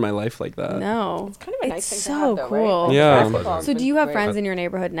have something in my life like that. No. It's kind of a nice It's thing to so have, though, cool. right? Yeah. Basketball So has do you been have great. friends in your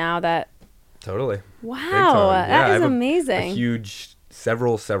neighborhood now that Totally. Big wow, time. Yeah, I that is have amazing. A huge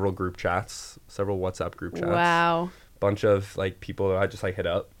several group chats, several WhatsApp group chats. Wow. Bunch of like people that I just like hit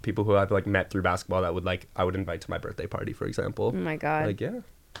up, people who I've like met through basketball that would like I would invite to my birthday party, for example. Oh my god. Like yeah,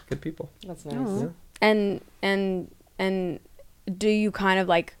 good people. That's nice. Oh. Yeah. And do you kind of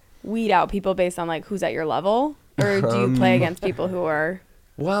like weed out people based on like who's at your level, or do you play against people who are?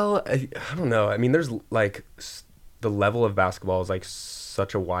 Well, I don't know. I mean, there's like the level of basketball is like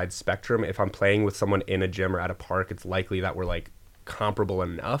such a wide spectrum. If I'm playing with someone in a gym or at a park, it's likely that we're like comparable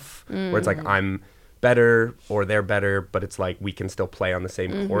enough where it's like I'm better or they're better, but it's like we can still play on the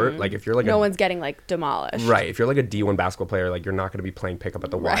same court. Like if you're like No one's getting like demolished. right, if you're like a D1 basketball player, like you're not going to be playing pickup at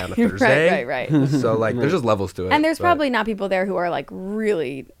the Y Right, on a Thursday. right. So like there's just levels to it. And there's but- probably not people there who are like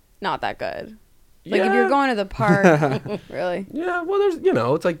really not that good. Like if Yeah. you're going to the park, really. Yeah, well, there's, you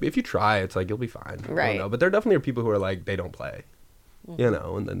know, it's like if you try, it's like you'll be fine. I Right. don't know. But there definitely are people who are like they don't play, you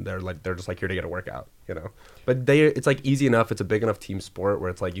know, and then they're just like here to get a workout, you know. But it's like easy enough. It's a big enough team sport where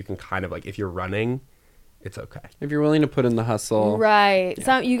it's like you can kind of like if you're running, it's okay. If you're willing to put in the hustle. Right.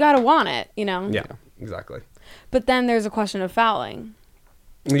 So you gotta want it, you know. Yeah, exactly. But then there's a question of fouling.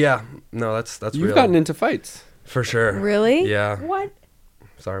 Yeah, no, that's You've real. gotten into fights. For sure. Really? Yeah. What?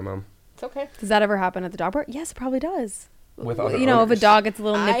 Sorry, Mom. It's okay. Does that ever happen at the dog park? Yes, it probably does. With Well, other you know, if a owners. dog gets a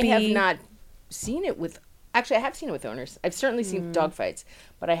little I nippy. have not seen it with. Actually, I have seen it with owners. I've certainly seen dog fights,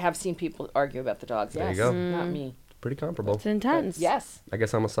 but I have seen people argue about the dogs. There you Yes, go. not me. Pretty comparable. It's intense. Yes. I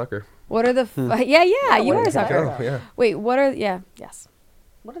guess I'm a sucker. What are the? Yeah, you what are a is that? sucker. Oh, yeah. Wait, what are? Yeah, yes.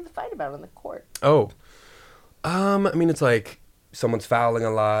 What did the fight about on the court? Oh. I mean, it's like someone's fouling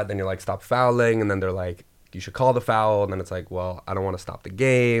a lot, then you're like, stop fouling, and then they're like, you should call the foul, and then it's like, well, I don't want to stop the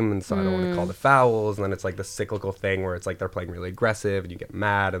game, and so I don't want to call the fouls, and then it's like the cyclical thing where it's like they're playing really aggressive, and you get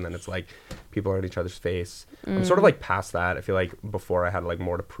mad, and then it's like people are in each other's face. I'm sort of like past that. I feel like before I had like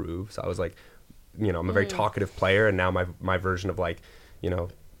more to prove, so I was like, you know, I'm a very talkative player, and now my version of like, you know,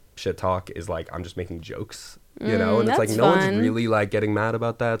 shit talk is like I'm just making jokes, you know, and it's like that's no fun. one's really like getting mad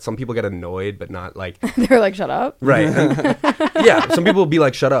about that. Some people get annoyed, but not like They're like, shut up. right. Yeah, some people will be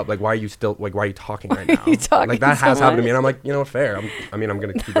like, "Shut up! Like, why are you talking right now?" you talking like that so has happened to much? me, and I'm like, you know what, fair. I'm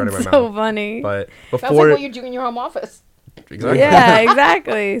gonna keep running my That's so mouth. funny. But Sounds like before, what you do in your home office. exactly. Yeah,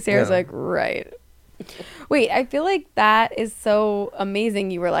 exactly. Sarah's Yeah. like, right. Wait, I feel like that is so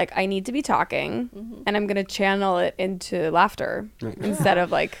amazing. You were like, I need to be talking, and I'm gonna channel it into laughter instead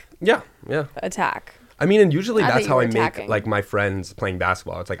of like Yeah, attack. I mean, and usually Not that that's you how were I make attacking. like my friends playing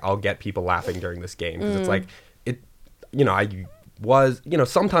basketball. It's like I'll get people laughing during this game because it's like it. You know,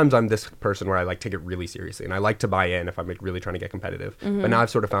 sometimes I'm this person where I like take it really seriously and I like to buy in if I'm like really trying to get competitive. But now I've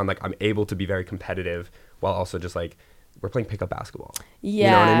sort of found like I'm able to be very competitive while also just like we're playing pickup basketball. You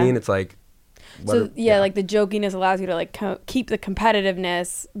know what I Yeah. mean? It's like. So like the jokiness allows you to like keep the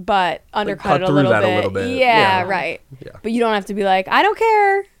competitiveness, but undercut cut it a through little that a bit. little bit. Yeah, Yeah. right. Yeah. But you don't have to be like, I don't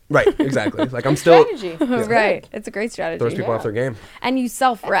care. Right, exactly. Like I'm still Strategy. Right. It's a great strategy. throws people off their game. And you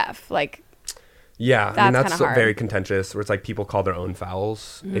self-ref. Like, Yeah, I mean That's that's kinda hard. very contentious. Where it's like people call their own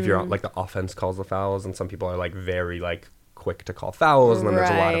fouls. If you're like the offense calls the fouls, and some people are like very like quick to call fouls, and then there's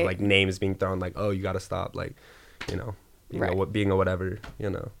a lot of Right. like names being thrown, like oh you got to stop, like you know being a whatever, you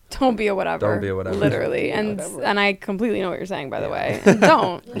know. don't be a whatever. Don't be a whatever. Literally. And I completely know what you're saying, by the way. And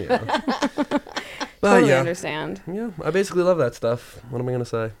don't. Totally yeah. understand. Yeah, I basically love that stuff. What am I gonna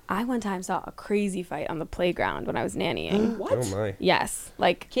say? I one time saw a crazy fight on the playground when I was nannying. What? Oh my. Yes.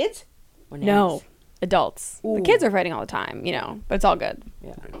 Like, Kids? Or no. nannies? Adults. The Ooh. kids are fighting all the time, you know, but it's all good.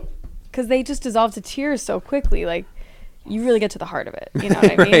 Yeah. Because they just dissolve to tears so quickly. Like, you really get to the heart of it. You know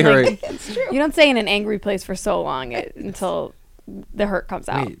what I mean? Right, Like, right. It's true. you don't stay in an angry place for so long until the hurt comes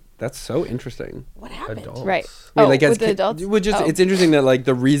out. Wait, that's so interesting. What happened? Adults. Right. Wait, Oh, like as with the kid- adults? well, just Oh. it's interesting that like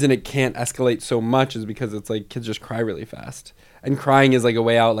the reason it can't escalate so much is because it's like kids just cry really fast, and crying is like a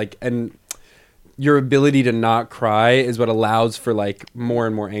way out. Like, and your ability to not cry is what allows for like more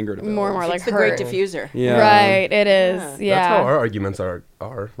and more anger to build. More and more like It's the great hurt. diffuser. Yeah. Right. It is. Yeah. That's how our arguments are.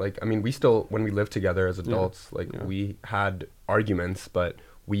 Like, I mean, we still, when we lived together as adults, we had arguments, but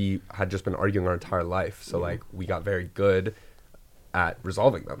we had just been arguing our entire life. So, like, we got very good at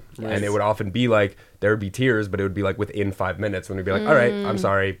resolving them. Nice. And it would often be like, there would be tears, but it would be like within 5 minutes. And we'd be like, all right, I'm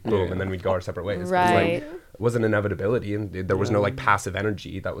sorry, boom. And then we'd go our separate ways. 'Cause, Right. Like, it was an inevitability. And there was no like passive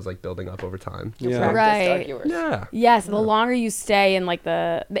energy that was like building up over time. Yeah. Practiced Right. arguers. Yeah. Yes, the longer you stay in like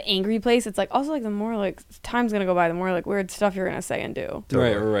the angry place, it's like also like the more like time's gonna go by, the more like weird stuff you're gonna say and do.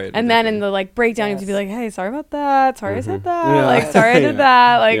 Right. And then in the like breakdown, you have to be like, hey, sorry about that. Sorry I said that. Yeah. Like, sorry I did Yeah.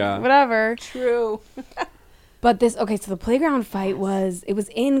 that. Like, Yeah. whatever. True. But so the playground fight was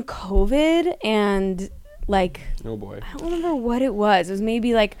in COVID, and like, Oh boy. I don't remember what it was. It was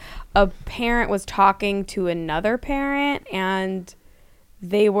maybe like a parent was talking to another parent, and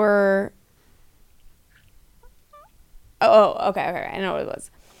they were. Oh, okay. I know what it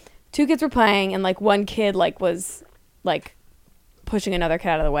was. Two kids were playing, and like one kid like was like pushing another kid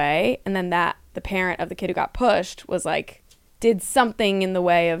out of the way, and then the parent of the kid who got pushed was like did something in the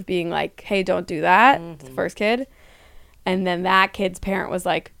way of being like, hey, don't do that. It's the first kid. And then that kid's parent was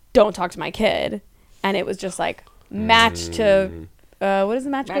like, don't talk to my kid. And it was just like match to, what does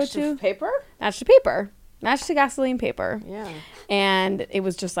the match Match go to to? paper? Match to paper. Match to gasoline paper. Yeah. And it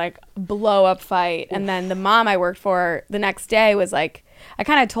was just like blow up fight. And then the mom I worked for the next day was like, I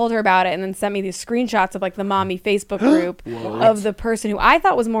kind of told her about it and then sent me these screenshots of like the mommy Facebook group of the person who I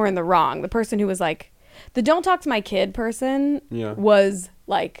thought was more in the wrong. The person who was like, the don't talk to my kid person Yeah. was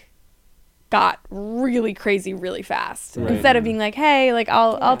like got really crazy really fast Right. instead of being like, hey, like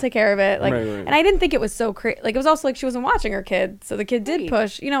I'll take care of it, like, Right. and I didn't think it was so crazy. Like, it was also like she wasn't watching her kid, so the kid did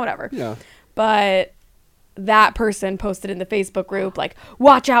push, whatever. Yeah. But that person posted in the Facebook group like,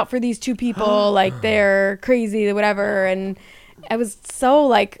 watch out for these two people, like they're crazy, whatever. And I was so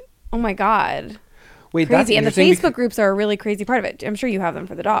like, oh my god, Wait, that's crazy. And the interesting Facebook groups are a really crazy part of it. I'm sure you have them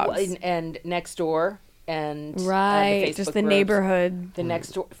for the dogs. Well, and next door and Right, the just Facebook the groups. neighborhood. The next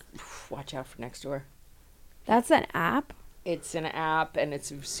door. Watch out for next door. That's an app. It's an app and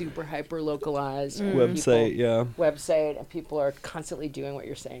it's super hyper localized Website, yeah. Website, and people are constantly doing what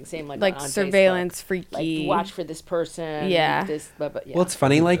you're saying. Same like on surveillance, Facebook. freaky. Like, watch for this person. Yeah. This, blah, blah, yeah. Well, it's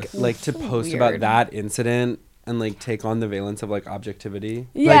funny, like to post about Weird. that incident and like take on the valence of like objectivity.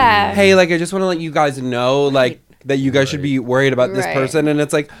 Yeah. Like, hey, like I just want to let you guys know, like that you guys should be worried about this Right. person, and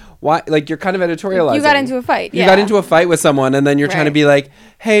it's like, why? Like you're kind of editorializing. You got into a fight. You got into a fight with someone, and then you're trying to Right. be like,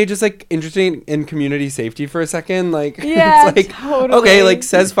 hey, just like interested in community safety for a second. Like, Yeah, it's like, totally. okay, like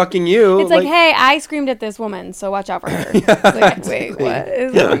says fucking you. It's like, hey, I screamed at this woman, so watch out for her. It's like, wait, what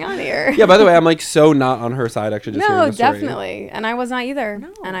is going on here? Yeah, by the way, I'm like so not on her side actually. Just No, hearing the story. definitely. And I was not either.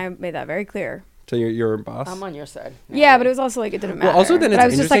 And I made that very clear. So you're a boss. I'm on your side. Yeah, but it was also like, it didn't matter. Well, also then but it's I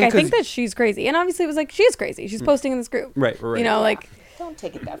was just like, I interesting think that she's crazy. And obviously it was like, she is crazy. She's posting in this group. Right. You know, like, Don't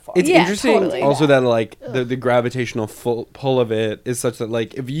take it that far. It's Yeah, interesting totally. also that like the gravitational pull of it is such that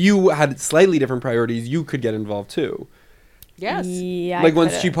like if you had slightly different priorities, you could get involved too. Yes. yeah. Like I once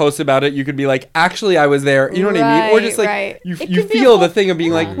could've. she posts about it, you could be like, actually, I was there. You know what I mean? Or Right, just like right. you It you could be a feel the whole- thing of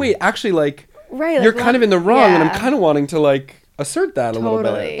being like, wait, actually, like Right. you're like, kind of in the wrong, and I'm yeah. kind of wanting to like assert that a little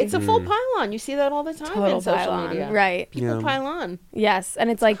Totally. bit. It's a full pile-on. You see that all the time Total in social pile-on. media. Right. People Yeah. pile on. Yes. And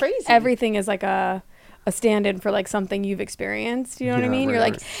it's like crazy. everything is like a stand-in for like something you've experienced. You know what I Yeah, mean? right, You're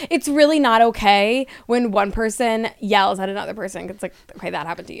like, it's really not okay when one person yells at another person. It's like, okay, that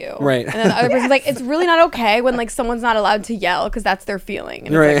happened to you. Right. And then the other person's like, it's really not okay when like someone's not allowed to yell because that's their feeling.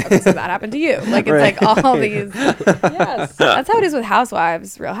 And it's Right. like, okay, so that happened to you. Like, it's Right. like all these. Yes. That's how it is with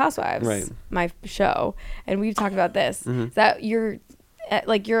Housewives, Real Housewives, Right. my show. And we've talked about this. Mm-hmm. Is that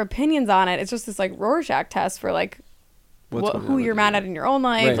like your opinions on it, it's just this like Rorschach test for like What's going who on you're with mad you? at in your own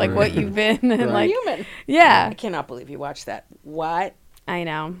life, Right, like right, what right. you've been, and Right. like, Human. yeah, I cannot believe you watched that. What? I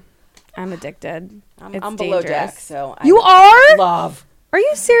know, I'm addicted. I'm It's below dangerous. deck, so You I are? love Are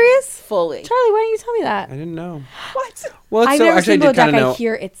you serious, fully. Charlie? Why didn't you tell me that? I didn't know. What? Well, I've so never actually, I seen Below did kind Deck. of I know.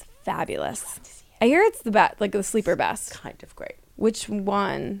 hear it's fabulous. I hear it's the best, like the sleeper best. Kind of great. Which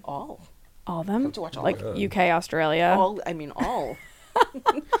one? All. All of them? to watch all like of UK, Australia. All. I mean, all.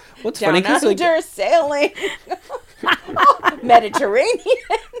 What's Down funny because under, like sailing. Mediterranean.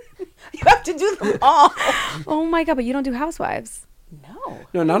 You have to do them all. Oh my god! But you don't do Housewives, No.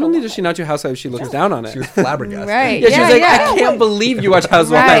 no, not only does she not do Housewives, she looks down on it. She was flabbergasted. right? Yeah, she was like, I can't believe you watch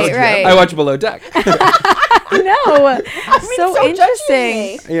Housewives. Right, right. I watch Below Deck. No, so so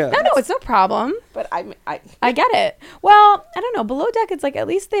interesting. judgy. Yeah. No, it's no problem. But I I get it. Well, I don't know. Below Deck, it's like at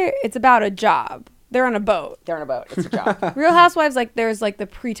least it's about a job. They're on a boat. they're on a boat. It's a job. Real Housewives, like there's like the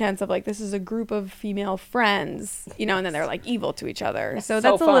pretense of like this is a group of female friends, you know, and then they're like evil to each other. So so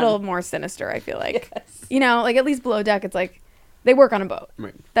that's a fun. little more sinister. I feel like, you know, like at least Below Deck, it's like they work on a boat.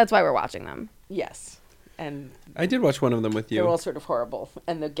 Right. That's why we're watching them. Yes. And I did watch one of them with they're you. all sort of horrible.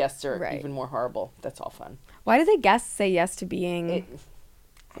 And the guests are Right. even more horrible. That's all fun. Why do they guests say yes to being It,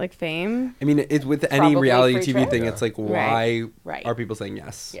 like fame? I mean, it's with any Probably reality free TV trade. thing. It's like, why Right. are people saying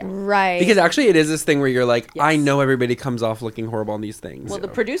yes? Yeah. Right. Because actually, it is this thing where you're like, I Yes. know everybody comes off looking horrible on these things, well, the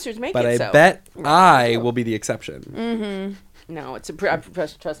producers make but it I so. bet I will be the exception. No, it's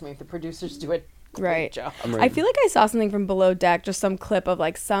trust me, the producers do a great Right. job. I feel like I saw something from Below Deck, just some clip of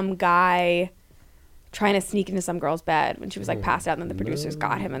like some guy trying to sneak into some girl's bed when she was like passed out, and then the producers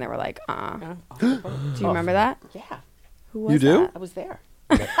got him, and they were like, Yeah. Do you remember that? Yeah, Who was You do? that? I was there.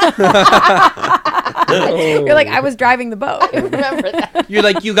 You're like, I was driving the boat. Remember that? You're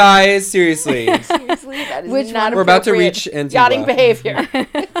like, you guys, seriously. Seriously, that is Which not We're about to appropriate reach Antigua. yachting behavior.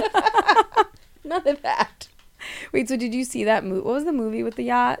 None of that. Wait, so did you see that movie? What was the movie with the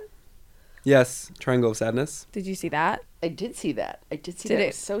yacht? Yes, Triangle of Sadness. Did you see that? I did see that. I did see Did that. it- It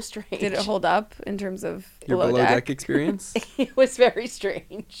was so strange. Did it hold up in terms of Your Below, Below Deck? Deck experience. It was very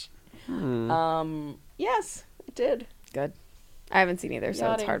strange. Hmm. Yes, it did. Good. I haven't seen either,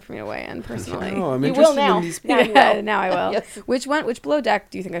 so it's Yachting. hard for me to weigh in personally. Oh, I'm You interested will now. in these. Now you Yeah, will. now I will. Yes. Which Below Deck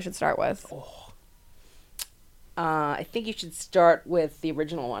do you think I should start with? I think you should start with the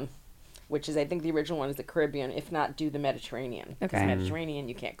original one, which is, I think the original one is the Caribbean. If not, do the Mediterranean. 'Cause Okay. Mediterranean,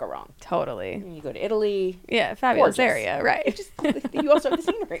 you can't go wrong. Totally. And you go to Italy. Yeah, fabulous Gorgeous. area, right? It's just, you also have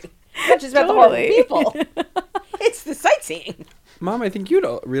the scenery. It's not just about the horrible Totally. people. It's the sightseeing. Mom, I think you'd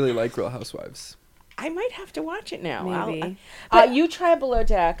really like Real Housewives. I might have to watch it now. Maybe. You try Below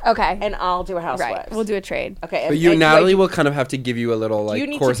Deck. Okay. And I'll do a Housewives. Right. We'll do a trade. Okay. But you, Natalie, will kind of have to give you a little Do you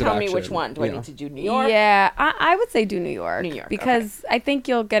need to course of tell action. me which one? Do I need to do New York? Yeah, I would say do New York. New York, Because I think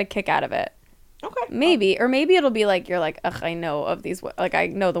you'll get a kick out of it. Okay. Maybe. Or maybe it'll be like, you're like, ugh, I know of these. Like, I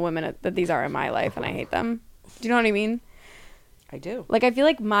know the women that these are in my life and I hate them. Do you know what I mean? I do. Like, I feel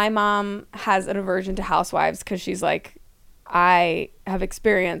like my mom has an aversion to housewives because she's like, I have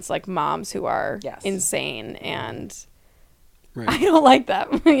experienced like moms who are insane and I don't like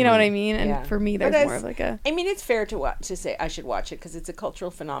them. You know what I mean? And for me, there's more of like a... I mean, it's fair to say I should watch it because it's a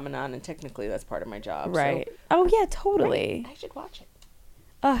cultural phenomenon and technically that's part of my job. Right. So, oh, yeah, totally. I should watch it.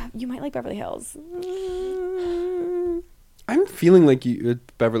 You might like Beverly Hills. I'm feeling like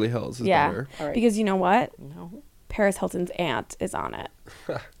Beverly Hills is Yeah. better. All right. Because you know what? No. Paris Hilton's aunt is on it.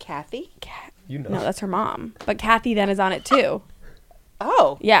 Kathy? You know. No, that's her mom. But Kathy then is on it too.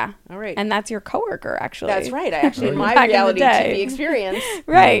 Oh. Yeah. All right. And that's your coworker, actually. That's right. I actually, in my Back in the reality day. TV experience,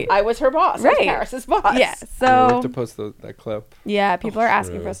 Right. I was her boss. I was Right. Paris's boss. Yeah. We have So to post that clip. yeah, people are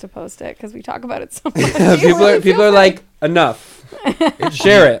asking for us to post it because we talk about it so much. people are like, enough.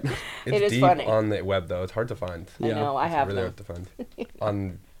 Share it. It's It is deep funny. on the web though. It's hard to find. I know. I It's have really them. hard to find.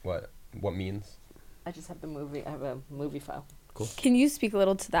 On what means? I just have the movie. I have a movie file. Can you speak a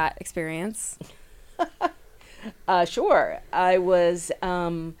little to that experience? Sure. I was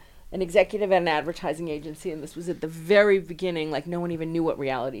an executive at an advertising agency, and this was at the very beginning. Like, no one even knew what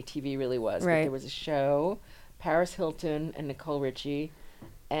reality TV really was. Right. But there was a show, Paris Hilton and Nicole Richie,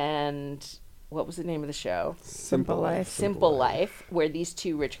 and what was the name of the show? Simple Life. Simple Life, where these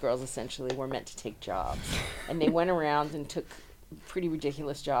two rich girls essentially were meant to take jobs. And they went around and took pretty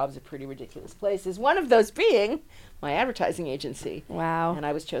ridiculous jobs at pretty ridiculous places. One of those being my advertising agency. Wow. And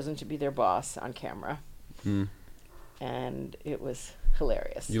I was chosen to be their boss on camera. And it was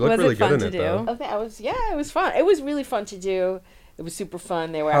hilarious. You look Was it really fun good to in it do? though. Okay, it was fun. It was really fun to do. It was super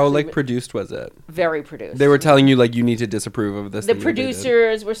fun. They were How actually produced was it? very produced. They were telling you you need to disapprove of this. the thing that they did.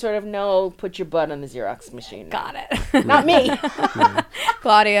 producers were sort of, no, put your butt on the Xerox machine. Got it. Not me.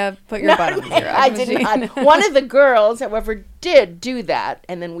 Claudia, put your butt on the Xerox I did machine. not. One of the girls, however, did do that,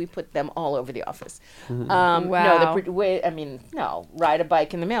 and then we put them all over the office. Wow. No, ride a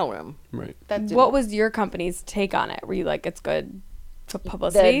bike in the mailroom. Right. That didn't- What was your company's take on it? Were you like, it's good for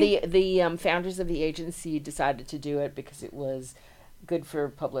publicity? the founders of the agency decided to do it because it was good for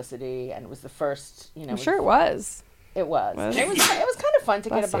publicity, and it was the first. I'm sure it was. It was. Was It was kind of fun to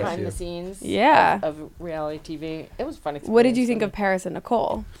get a Bless you. behind the scenes. Yeah. Of reality TV. It was a fun. What did you experience think for of Paris and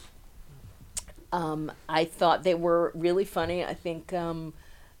Nicole? I thought they were really funny. I think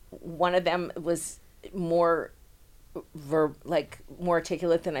one of them was more more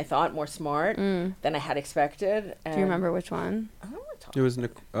articulate than I thought, more smart than I had expected. Do you remember which one? I don't want to talk. It was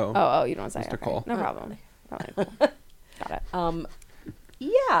Oh, you don't want to say It's it. Okay. Nicole. No problem. Probably Nicole. Got it.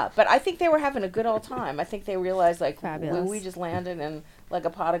 Yeah, but I think they were having a good old time. I think they realized Fabulous. we just landed in like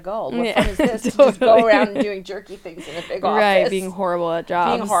a pot of gold. What Yeah, fun is this? To just go totally. around and doing jerky things in a big office. Right, being horrible at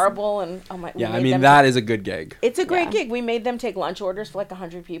jobs. Being horrible and oh my. we Yeah, I made mean them- that is a good gig. It's a great Yeah. gig. We made them take lunch orders for like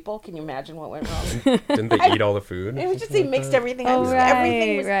 100 people. Can you imagine what went wrong? Didn't they eat all the food? It was just they mixed everything up. Oh,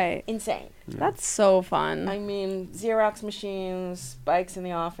 Everything was right. insane. That's so fun. I mean, Xerox machines, bikes in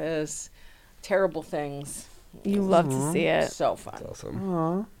the office, terrible things. You love to see it. So fun. That's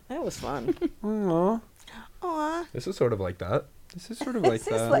awesome. It was fun. Aww. Aw. This is sort of like that. This is sort of like This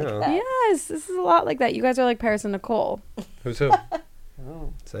is that. like yeah. that. Yes, this is a lot like that. You guys are like Paris and Nicole. Who's who?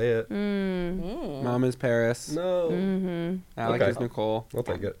 Say it. Mom is Paris. No. Alec Okay. is Nicole. I'll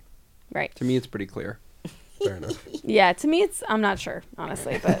take it. Right. To me, it's pretty clear. Fair enough. Yeah, to me, I'm not sure,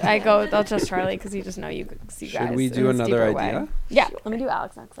 honestly, but I'll trust Charlie because you just know you see Should guys. we in do this another deeper way. idea? Yeah, let me do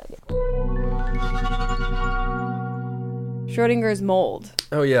Alec's next idea. Schrodinger's mold.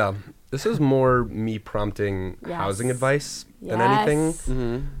 Oh yeah. This is more me prompting housing Yes. advice than anything.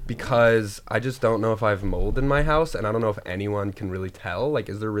 Yes. Because I just don't know if I have mold in my house, and I don't know if anyone can really tell. Like,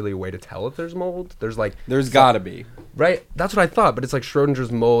 is there really a way to tell if there's mold? There's gotta be. Right? That's what I thought, but it's like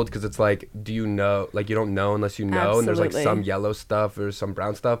Schrodinger's mold because it's like, do you know? Like, you don't know unless you know, and there's like Absolutely. some yellow stuff or some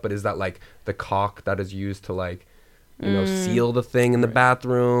brown stuff, but is that like the caulk that is used to like, seal the thing in the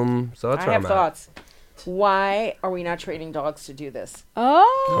bathroom? So that's I where have I'm at. thoughts. Why are we not training dogs to do this?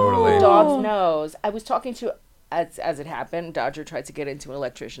 Oh. Totally. Dog's nose. I was talking to, as it happened, Dodger tried to get into an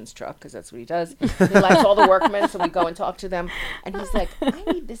electrician's truck because that's what he does. He likes all the workmen, so we go and talk to them. And he's like, I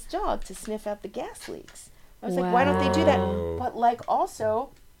need this dog to sniff out the gas leaks. I was like, why don't they do that? Wow. But like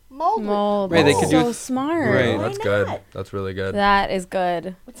also, Mold. Right, they could do so it- smart. Right. Why That's good. not? That's really good. That is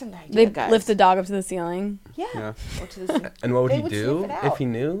good. What's an idea, They guys? lift the dog up to the ceiling. Yeah. Yeah. Or to the And what would They he would do sniff it if out. he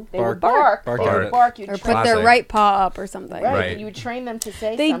knew? They would Bark. bark. Bark They at would it. bark. You'd Or train put their Classic. right paw up or something. Right. Right. You would train them to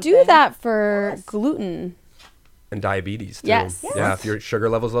say They something. do that for Yes. gluten. And diabetes too. Yes. Yeah, if your sugar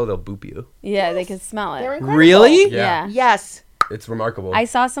level's low, they'll boop you. Yeah, they can smell They're it. incredible. Really? Yeah. Yeah. Yes. It's remarkable. I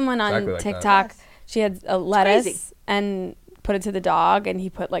saw someone on Exactly like that. TikTok. Yes. She had a crazy. lettuce and put it to the dog, and he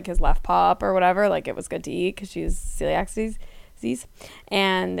put like his left paw up or whatever, like it was good to eat because she has celiac disease.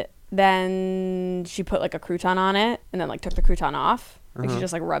 And then she put like a crouton on it, and then like took the crouton off. Like she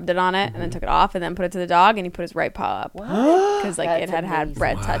just like rubbed it on it and then took it off, and then put it to the dog, and he put his right paw up because like That's it had amazing.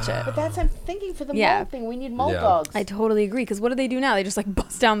 bread touch it. But that's I'm thinking for the Yeah. mold thing. We need mold Yeah. dogs. I totally agree. Because what do they do now? They just like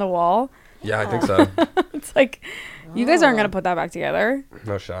bust down the wall. Yeah, I think so. It's like, you guys aren't gonna put that back together.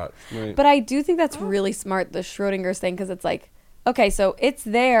 No shot. Right. But I do think that's really smart, the Schrodinger's thing, because it's like, okay, so it's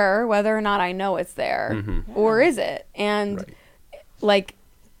there whether or not I know it's there, or is it? And Right. like,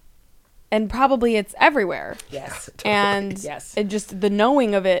 and probably it's everywhere. yes. And Yes. it just the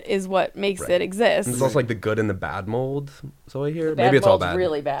knowing of it is what makes Right. it exist. It's also like the good and the bad mold. So I hear. Bad Maybe it's all mold's bad.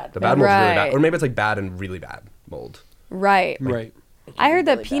 really bad. The bad mold's really bad, Right. or maybe it's like bad and really bad mold. Right. Right. I heard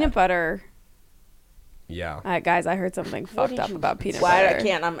that really peanut bad. butter. Yeah. Guys, I heard something fucked up about peanut Why butter. I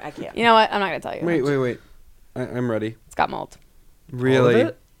can't. I can't. You know what? I'm not gonna tell you. Wait. I'm ready. It's got mold. Really? All of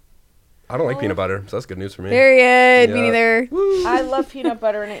it? I don't like peanut butter, so that's good news for me. Period. Me Yeah. neither. I love peanut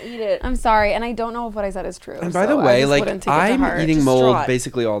butter and I eat it. I'm sorry, and I don't know if what I said is true. And by so the I way, just like wouldn't take it to I'm heart. eating Just mold straw it.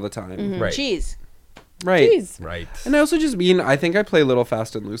 basically all the time. Right. Cheese. Right. Jeez. Right. And I also just mean I think I play a little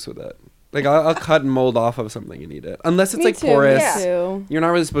fast and loose with it. Like I'll cut mold off of something and eat it, unless it's Me like too, porous. Me too. You're not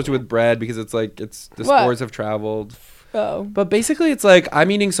really supposed to with bread because it's like it's the What? spores have traveled. Oh. But basically, it's like I'm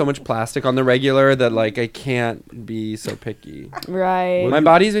eating so much plastic on the regular that like I can't be so picky. Right. My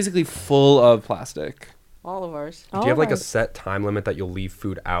body is basically full of plastic. All of ours. Do you have like a set time limit that you'll leave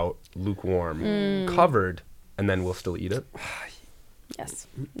food out lukewarm, covered, and then we'll still eat it? Yes.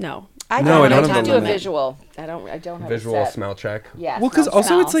 No. I No, I don't. don't I have just a do a limit. visual. I don't have Visual a set. smell check. Yeah. Well, because smell also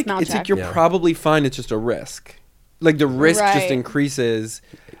smell, it's like smell it's like check. you're Yeah. probably fine. It's just a risk. Like the risk just Right. increases,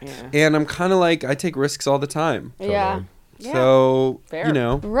 Yeah. and I'm kind of like I take risks all the time. Yeah. Yeah. So Fair. you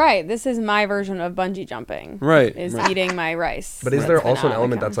know, Right. This is my version of bungee jumping. right? Is right. eating my rice. But is That's there been also an on the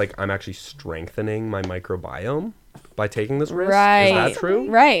element count. that's like I'm actually strengthening my microbiome by taking this risk? Right. Is that true?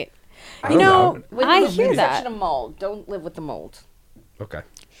 Right. I You don't know, know. With I the hear that. exception of mold. Don't live with the mold. Okay.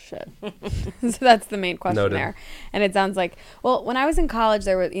 Shit. So that's the main question Noted. there. And it sounds like, well, when I was in college,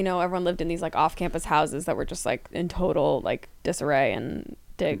 there were, everyone lived in these like off-campus houses that were just like in total like disarray and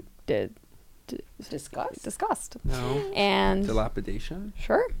disgust. No And dilapidation.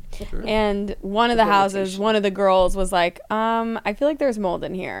 sure. Sure. And one of the houses, one of the girls was like, I feel like there's mold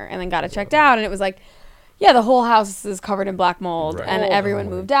in here, and then got it checked out, and it was like, yeah, the whole house is covered in black mold, Right. and everyone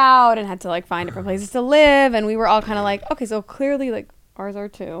moved out and had to like find different places to live, and we were all kind of like, okay, so clearly like ours are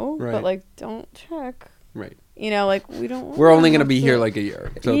too, Right. but like don't check, Right. like we don't. We're only gonna have be to- here like a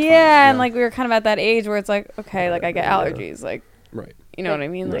year. So it's yeah, fine. and like we were kind of at that age where it's like, okay, like I get allergies, like right. you know what I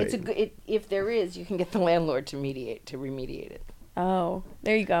mean, like It's a good. If there is, you can get the landlord to remediate it. oh,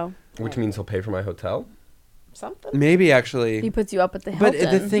 there you go. Which means he'll pay for my hotel? Something. Maybe actually. He puts you up at the But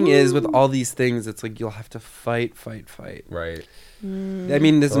Hilton. the thing is, with all these things, it's like you'll have to fight. Right. I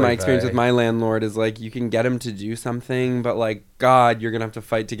mean, this is my Oy experience with vey. my landlord. Is like you can get him to do something, but like God, you're gonna have to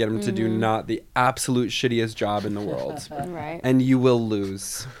fight to get him to do not the absolute shittiest job in the world, right. and you will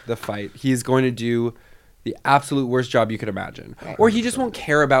lose the fight. He's going to do the absolute worst job you could imagine, or he just won't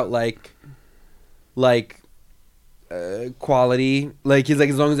care about like quality. Like he's like,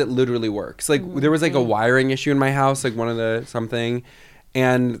 as long as it literally works. Like there was like a wiring issue in my house, like one of the something,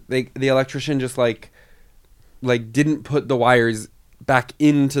 and the electrician just like didn't put the wires back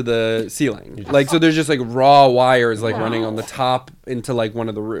into the ceiling. Like so there's just like raw wires like running on the top into like one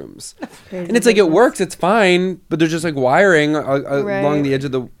of the rooms. And it's like it works, it's fine, but there's just like wiring along the edge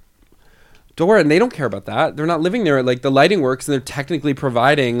of the door, and they don't care about that. They're not living there. Like the lighting works, and they're technically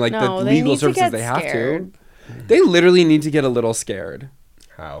providing like No, the they legal need to services get they have scared. to. They literally need to get a little scared.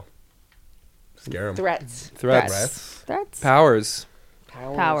 How? Scare him. Threats. Threats. Powers.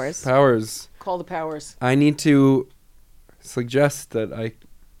 Powers. Call the powers. I need to suggest that I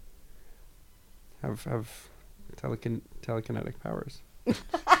have telekinetic powers.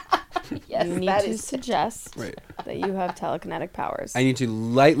 Yes, You need that to is. suggest Right. that you have telekinetic powers. I need to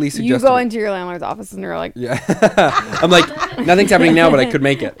lightly you suggest. go into your landlord's office and you're like, Yeah. I'm like, nothing's happening now, but I could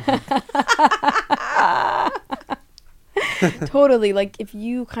make it. totally. Like if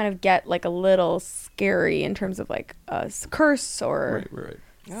you kind of get like a little scary in terms of like a curse or Right.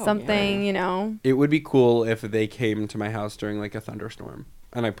 something, you know. It would be cool if they came to my house during like a thunderstorm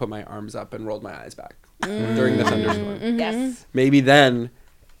and I put my arms up and rolled my eyes back during the thunderstorm. Yes. Maybe then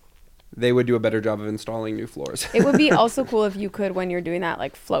they would do a better job of installing new floors. It would be also cool if you could, when you're doing that,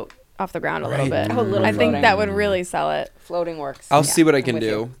 like float off the ground a little Right. bit. Oh, a little I think floating. that would really sell it. Floating works. I'll see what I I'm can with do.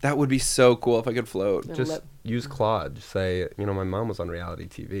 you. That would be so cool if I could float. Little Just lip. use Claude. Just say, my mom was on reality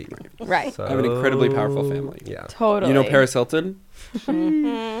TV. Right. So, I have an incredibly powerful family. Yeah. Totally. You know Paris Hilton?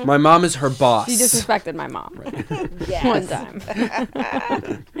 My mom is her boss. She disrespected my mom Yes. one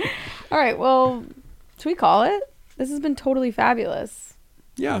time. All right. Well, should we call it? This has been totally fabulous.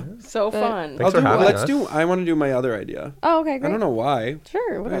 Yeah. So fun. Thanks for having us. I want to do my other idea. Oh, okay, great. I don't know why.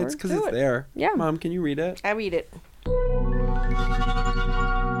 Sure, whatever. It's because Do it's it. there. Yeah. Mom, can you read it? I read it.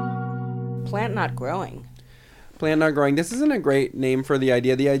 Plant not growing. Plant not growing. This isn't a great name for the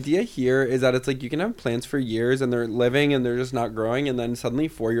idea. The idea here is that it's like you can have plants for years and they're living and they're just not growing, and then suddenly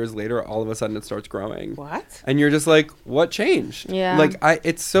 4 years later, all of a sudden it starts growing. What? And you're just like, what changed? Yeah. Like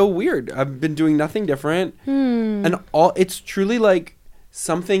it's so weird. I've been doing nothing different, and it's truly like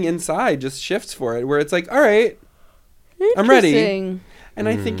something inside just shifts for it, where it's like, all right, I'm ready. Interesting. And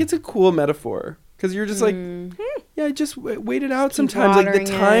I think it's a cool metaphor because you're just like, yeah, just wait it out sometimes. Like the watering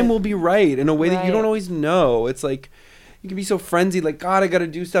time it. will be right in a way that you don't Right. always know. It's like you can be so frenzied, like, God, I got to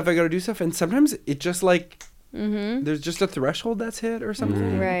do stuff. And sometimes it just like, there's just a threshold that's hit or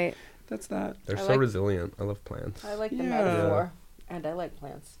something. Right. That's that. They're I so like- resilient. I love plants. I like the Yeah. metaphor. And I like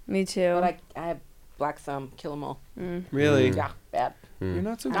plants. Me too. But I have black thumb. Kill them all. Really? Yeah, bad. You're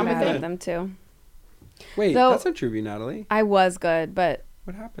not so I'm good mad at at it. them too. Wait, Though- that's not true of you, Natalie. I was good, but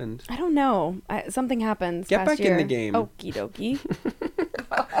What happened? I don't know. Something happened. Get past back in year. the game. Okie dokie.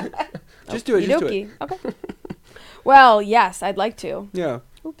 Just do it. Just do it. Okie dokie. Okay. Well, yes, I'd like to. Yeah.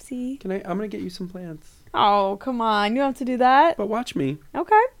 Oopsie. I'm gonna get you some plants. Oh, come on. You don't have to do that. But watch me.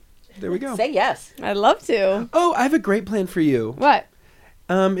 Okay. There we go. Say yes. I'd love to. Oh, I have a great plan for you. What?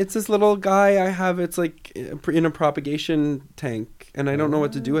 It's this little guy I have. It's like in a propagation tank, and I don't know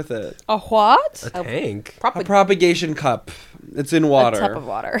what to do with it. A what? A tank? A propagation cup. It's in water. A cup of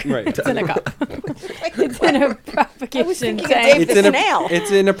water. Right. It's in a cup. It's in a propagation thinking of tank. Dave It's in a Snail.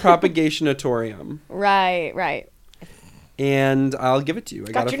 it's in a propagationatorium, Right, right. and I'll give it to you.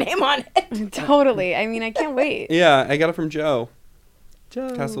 I Got it your from- name on it. Totally. I mean, I can't wait. Yeah, I got it from Joe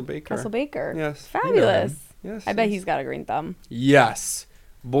Joe. Castle Baker. Castle Baker. Yes. Fabulous. Yes. I bet yes. he's got a green thumb. Yes.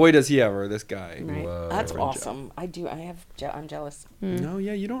 Boy, does he ever, this guy. Right. Whoa. That's awesome. I have. I'm jealous. No,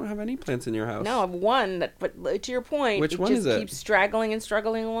 yeah, you don't have any plants in your house. No, I've one. But to your point, Which it one just is it? keeps straggling and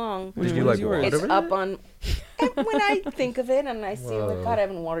struggling along. Did you one like is yours? water It's it? up on. And when I think of it, and I see, like, God, I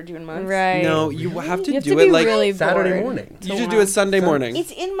haven't watered you in months. Right. No, you have to You have do to it be like really Saturday bored. morning. you just do it Sunday morning.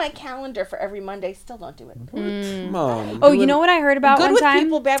 It's in my calendar for every Monday. Still don't do it. Mom. Oh, you know what I heard about Good one with time?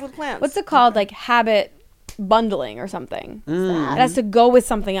 people, bad with plants. What's it called? Like habit bundling or something. Mm. It has to go with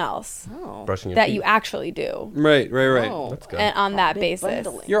something else Oh. Brushing your that teeth. you actually do. Right. Oh. That's good. And on that Habit basis.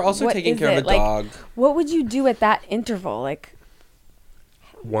 bundling. You're also What taking is care of it? a Like, dog. What would you do at that interval? Like,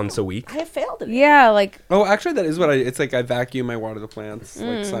 Once a week. I have failed at it. yeah, like, Oh, actually, that is what it's like. I vacuum, I water the plants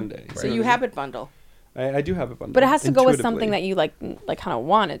like Sunday. So you habit bundle. I do have a bundle. but it has to go with intuitively. something that you like kind of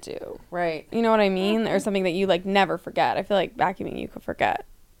want to do. Right. You know what I mean? Or something that you like never forget. I feel like vacuuming you could forget.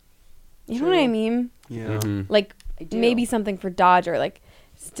 You know what I mean? Yeah. Like I do. maybe something for Dodger. Like,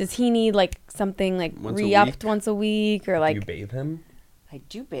 does he need like something like Once a re-upped week? once a week or Do like you bathe him? I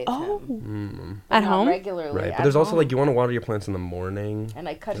do bathe oh him. at Not home? regularly. Right. at But there's also home. like you want to water your plants in the morning. And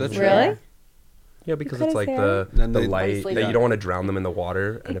I cut Is his that true? Really? hair. Yeah, because cut it's his like hair? Then the they- light Obviously, that yeah. you don't want to drown them in the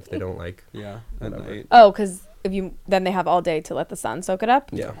water, and if they don't like, Yeah. At Whatever. night. Oh, because if you then they have all day to let the sun soak it up.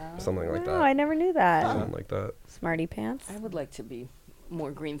 yeah, something like Oh, that. I never knew that. Something like that. Smarty pants. I would like to be more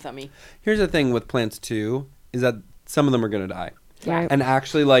green thummy. Here's the thing with plants too, is that some of them are gonna die, Right. and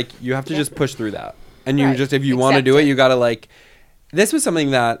actually, like you have to just push through that. And you Right. just, if you want to Accept do it, it. you gotta like. This was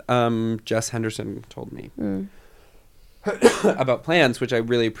something that Jess Henderson told me about plants, which I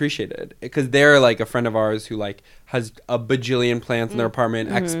really appreciated because they're like a friend of ours who like has a bajillion plants in their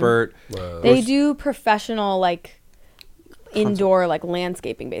apartment, expert. Whoa. They do professional like indoor like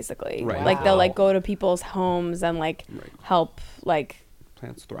landscaping basically. Right. Like they'll like Wow. go to people's homes and like Right. help like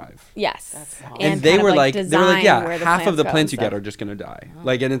Plants thrive. yes. That's awesome. And they kind of, were like, design yeah, where the half of the go and plants you get stuff. are just gonna die.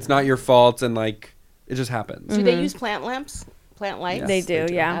 Like, and it's not your fault, and like it just happens. Do they use plant lamps? Plant lights? Yes, They they do,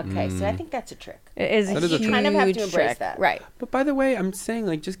 do. yeah. Okay, so I think that's a trick. It is That a is a huge trick. Kind of have to embrace trick. that. Right. But by the way, I'm saying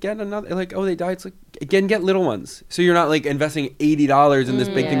like just get another like oh they die. It's like again get little ones. So you're not like investing $80 in this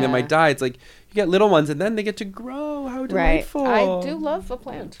big thing that Yeah. might die. It's like you get little ones and then they get to grow. How Right. delightful! I do love a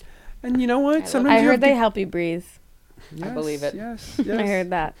plant. And you know what? Sometimes I you heard have they to- help you breathe. I believe it. Yes, I yes. heard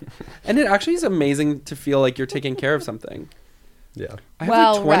that. And it actually is amazing to feel like you're taking care of something. Yeah. I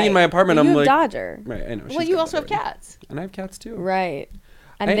have like 20 in my apartment. But I'm you have like, Dodger. right, I know. Well, she's you got also have that already. cats. And I have cats too. Right.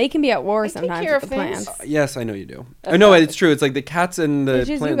 And I- they can be at war I take sometimes care with of the things. plants. Yes, I know you do. I know it's true. It's like the cats and the It's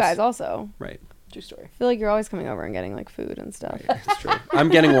just plants. you guys also. Right. True story. I feel like you're always coming over and getting like food and stuff. Right, it's true. I'm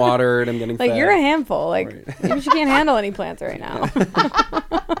getting watered. I'm getting Like fed. you're a handful. Like Right. maybe she can't handle any plants right now.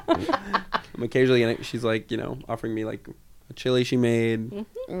 I'm occasionally, and she's like, offering me like a chili she made.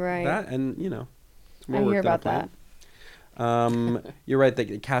 Right. That and it's I more work hear than a about that. plant. You're right.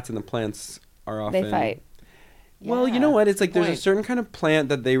 The cats and the plants are often They fight. Well, you Yeah, know what? It's like good there's a point. certain kind of plant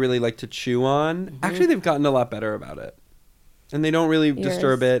that they really like to chew on. Mm-hmm. Actually, they've gotten a lot better about it, and they don't really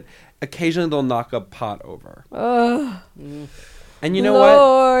disturb it. Occasionally, they'll knock a pot over. Ugh. And you know what?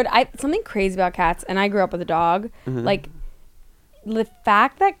 Lord, something crazy about cats, and I grew up with a dog. Mm-hmm. Like the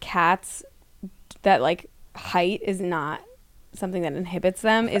fact that cats that like height is not something that inhibits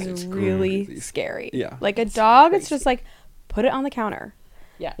them is really crazy. scary. Yeah. Like a dog, it's just like put it on the counter.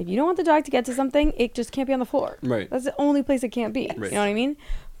 Yeah. If you don't want the dog to get to something, it just can't be on the floor. Right. That's the only place it can't be. Right. You know what I mean?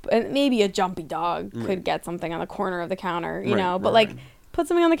 And maybe a jumpy dog could get something on the corner of the counter, you Right, know, but right, like put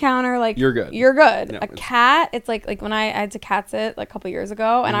something on the counter, like You're good. You're good. No, a it's- cat, it's like when I had to cat sit like a couple years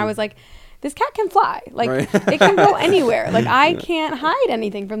ago, and I was like, this cat can fly. Like Right. it can go anywhere. Like I can't hide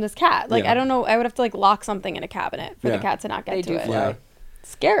anything from this cat. Like Yeah. I don't know. I would have to like lock something in a cabinet for Yeah. the cat to not get They to do it. fly. Yeah.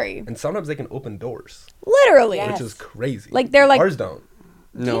 Scary. And sometimes they can open doors, Literally. Yes. which is crazy. Like, they're like- Ours don't.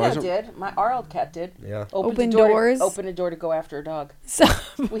 No, Dino did. Our old cat did. Yeah. Open the door doors? Open a door to go after a dog. So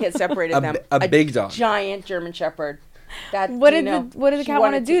We had separated A them. bi- a big dog. Giant German Shepherd. That what did Dino, the she cat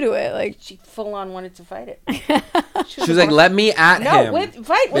want to wanted do to it? Like She full on wanted to fight it. She was like, "Let me at No, him,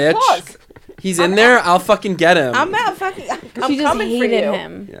 fight with bitch. paws. He's in there. I'll fucking get him." I'm out fucking. I'm she just coming for hated you.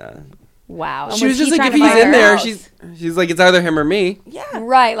 him. Yeah. Wow. And She was just he like, if trying to he's fight in her? there, house? she's like, it's either him or me. Yeah.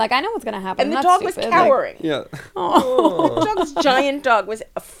 Right. Like I know what's gonna happen. And the I'm dog not was stupid. Like, cowering. Yeah. The dog's giant dog was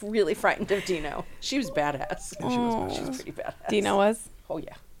really frightened of Dino. She was badass. She was pretty badass. Dino was. Oh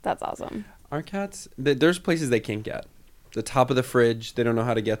yeah. That's awesome. Our cats, there's places they can't get. The top of the fridge, they don't know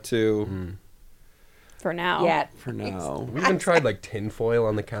how to get to For now. Yeah. for now. We even tried like tinfoil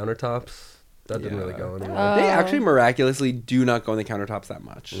on the countertops. That didn't really Yeah. go anywhere. Oh. They actually miraculously do not go on the countertops that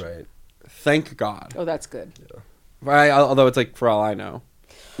much. Right. Thank God. Oh, that's good. Although it's like, for all I know.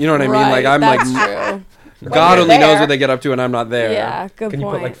 You know what I mean? Like, Right, I'm that's like, true. God you're only knows there. what they get up to, and I'm not there. Yeah. Good Can you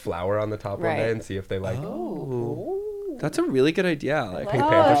point. put like flour on the top one Right. day and see if they like That's a really good idea, Alec. Pink oh,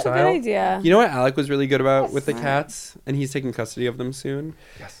 Panther that's a good style? idea. You know what Alec was really good about with the cats, and he's taking custody of them soon?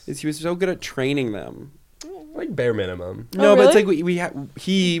 Yes. Is he was so good at training them. like bare minimum. No, but it's really? like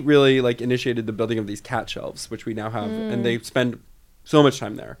he really like initiated the building of these cat shelves, which we now have, and they spend so much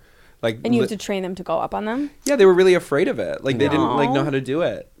time there. Like, And you have to train them to go up on them. yeah, they were really afraid of it. Like they didn't like know how to do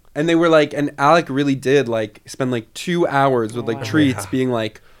it, and they were like, and Alec really did like spend like 2 hours with like treats, Yeah. being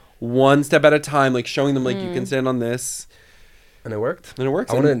like one step at a time, like showing them like you can stand on this, And it worked. and it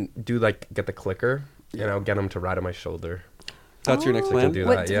works. I and want to do like get the clicker, and I'll get them to ride on my shoulder. that's your next I plan. can do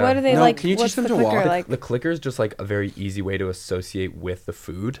What, that. Yeah. what are they No, like? can you teach what's them the to clicker walk? like? The clicker is just like a very easy way to associate with the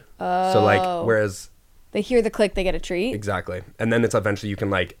food. So like, whereas They hear the click, they get a treat. exactly, and then it's eventually you can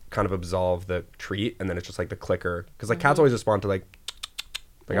like kind of absolve the treat, and then it's just like the clicker because like cats always respond to like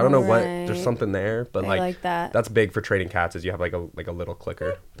I don't know what there's Right. something there, but I like, like that. that's big for training cats is you have like a little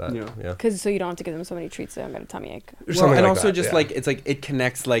clicker. That, Yeah. yeah. Because so you don't have to give them so many treats, they don't get a tummy ache. Or Well, something and like also that, just yeah. like it's like it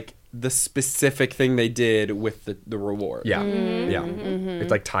connects like the specific thing they did with the reward. Yeah, Mm-hmm. yeah.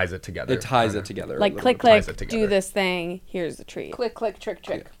 It like ties it together. It ties kinda. it together. a Like little click, bit. ties click, it do together. this thing. Here's the treat. Click, click, trick,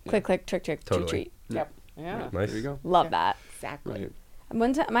 trick. Click, click, trick, trick, Totally. treat. Yep. Yeah. Nice. There you go. Love that. Exactly. Right.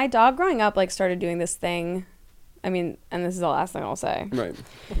 One time, my dog growing up like started doing this thing. I mean, and this is the last thing I'll say. Right.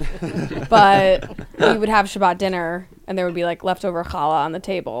 But we would have Shabbat dinner, and there would be like leftover challah on the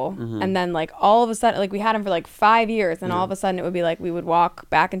table, Mm-hmm. and then like all of a sudden, like we had him for like 5 years, and all of a sudden it would be like we would walk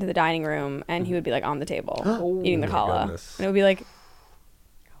back into the dining room, and he would be like on the table eating the Oh my challah, goodness. and it would be like,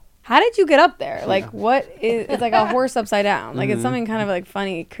 how did you get up there? Like what is? It's like a horse upside down. Like Mm-hmm. it's something kind of like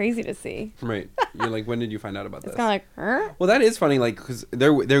funny, crazy to see. Right. You're like, when did you find out about It's this? kind of like, huh? Well, that is funny, like, because they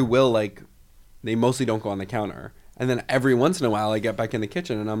will, like, they mostly don't go on the counter. And then every once in a while, I get back in the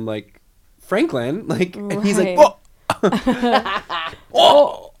kitchen, and I'm like, Franklin, like, and he's like, Right.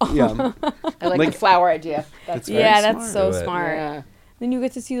 oh! Oh! Yeah. I like, Like- the flower idea. That's It's very Yeah, that's smart. so Do it. smart. Yeah. Then you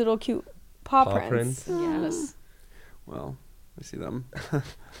get to see little cute paw Paw prints. prints. Yes. Well, I see them.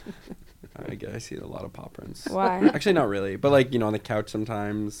 I see a lot of paw prints. Why? Actually, not really. But, like, on the couch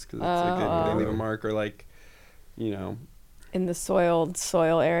sometimes, because it's like Oh. they leave a mark, or, like, you know. In the soil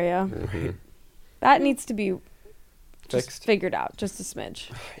area. Mhm. That needs to be fixed. figured out just a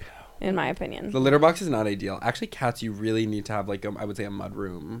smidge, in my opinion. The litter box is not ideal. Actually, cats, you really need to have like I would say a mud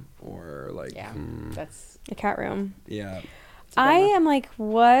room or like Yeah, that's A cat room. yeah. I am like,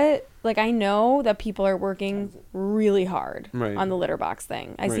 what? Like, I know that people are working really hard Right. on the litter box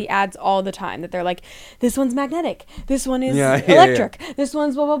thing. I see Right. ads all the time that they're like, this one's magnetic, this one is Yeah, yeah, electric, this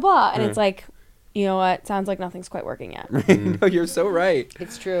one's blah, blah, blah. And it's like, you know what? Sounds like nothing's quite working yet. No, you're so right.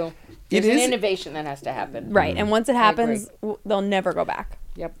 it's true. It There's an is- innovation that has to happen. Right. And once it I agree. happens, they'll never go back.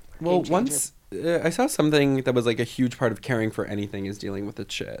 Yep. Well, Game changer. once I saw something that was like a huge part of caring for anything is dealing with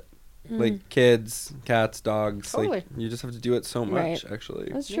its shit. Like kids, cats, dogs. Totally. Like you just have to do it so much. Right. Actually,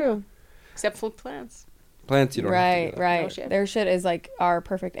 That's true. Except for plants. plants you don't have to Right, do that. right. No shit. Their shit is like our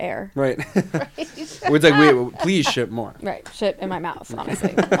perfect air. Right. It's like, wait, please ship more. Right. Shit in my mouth,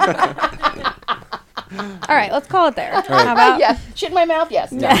 honestly. All right, let's call it there. right. How about? Yeah. Shit in my mouth.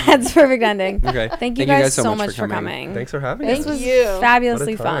 Yes. No. That's perfect ending. Okay. Thank you guys so much for coming. Thanks for having This us. was you.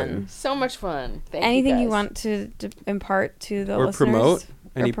 fabulously What a time. fun. So much fun. Thank Anything you, you guys. want to impart to the Or listeners? promote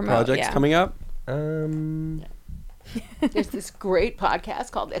Or any promote, projects yeah. coming up. There's this great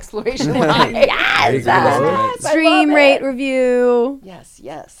podcast called Exploration Live. Yes! Right. Stream, love rate, it. review. Yes.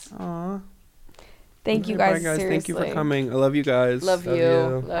 Yes. Aw. Thank you Bye, guys. guys. Thank you for seriously. coming. I love you guys. Love you.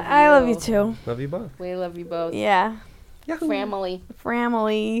 you. Love I love you too. Love you both. We love you both. Yeah. Family.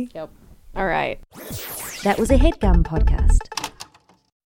 Family. Yep. All right. That was a headgum podcast.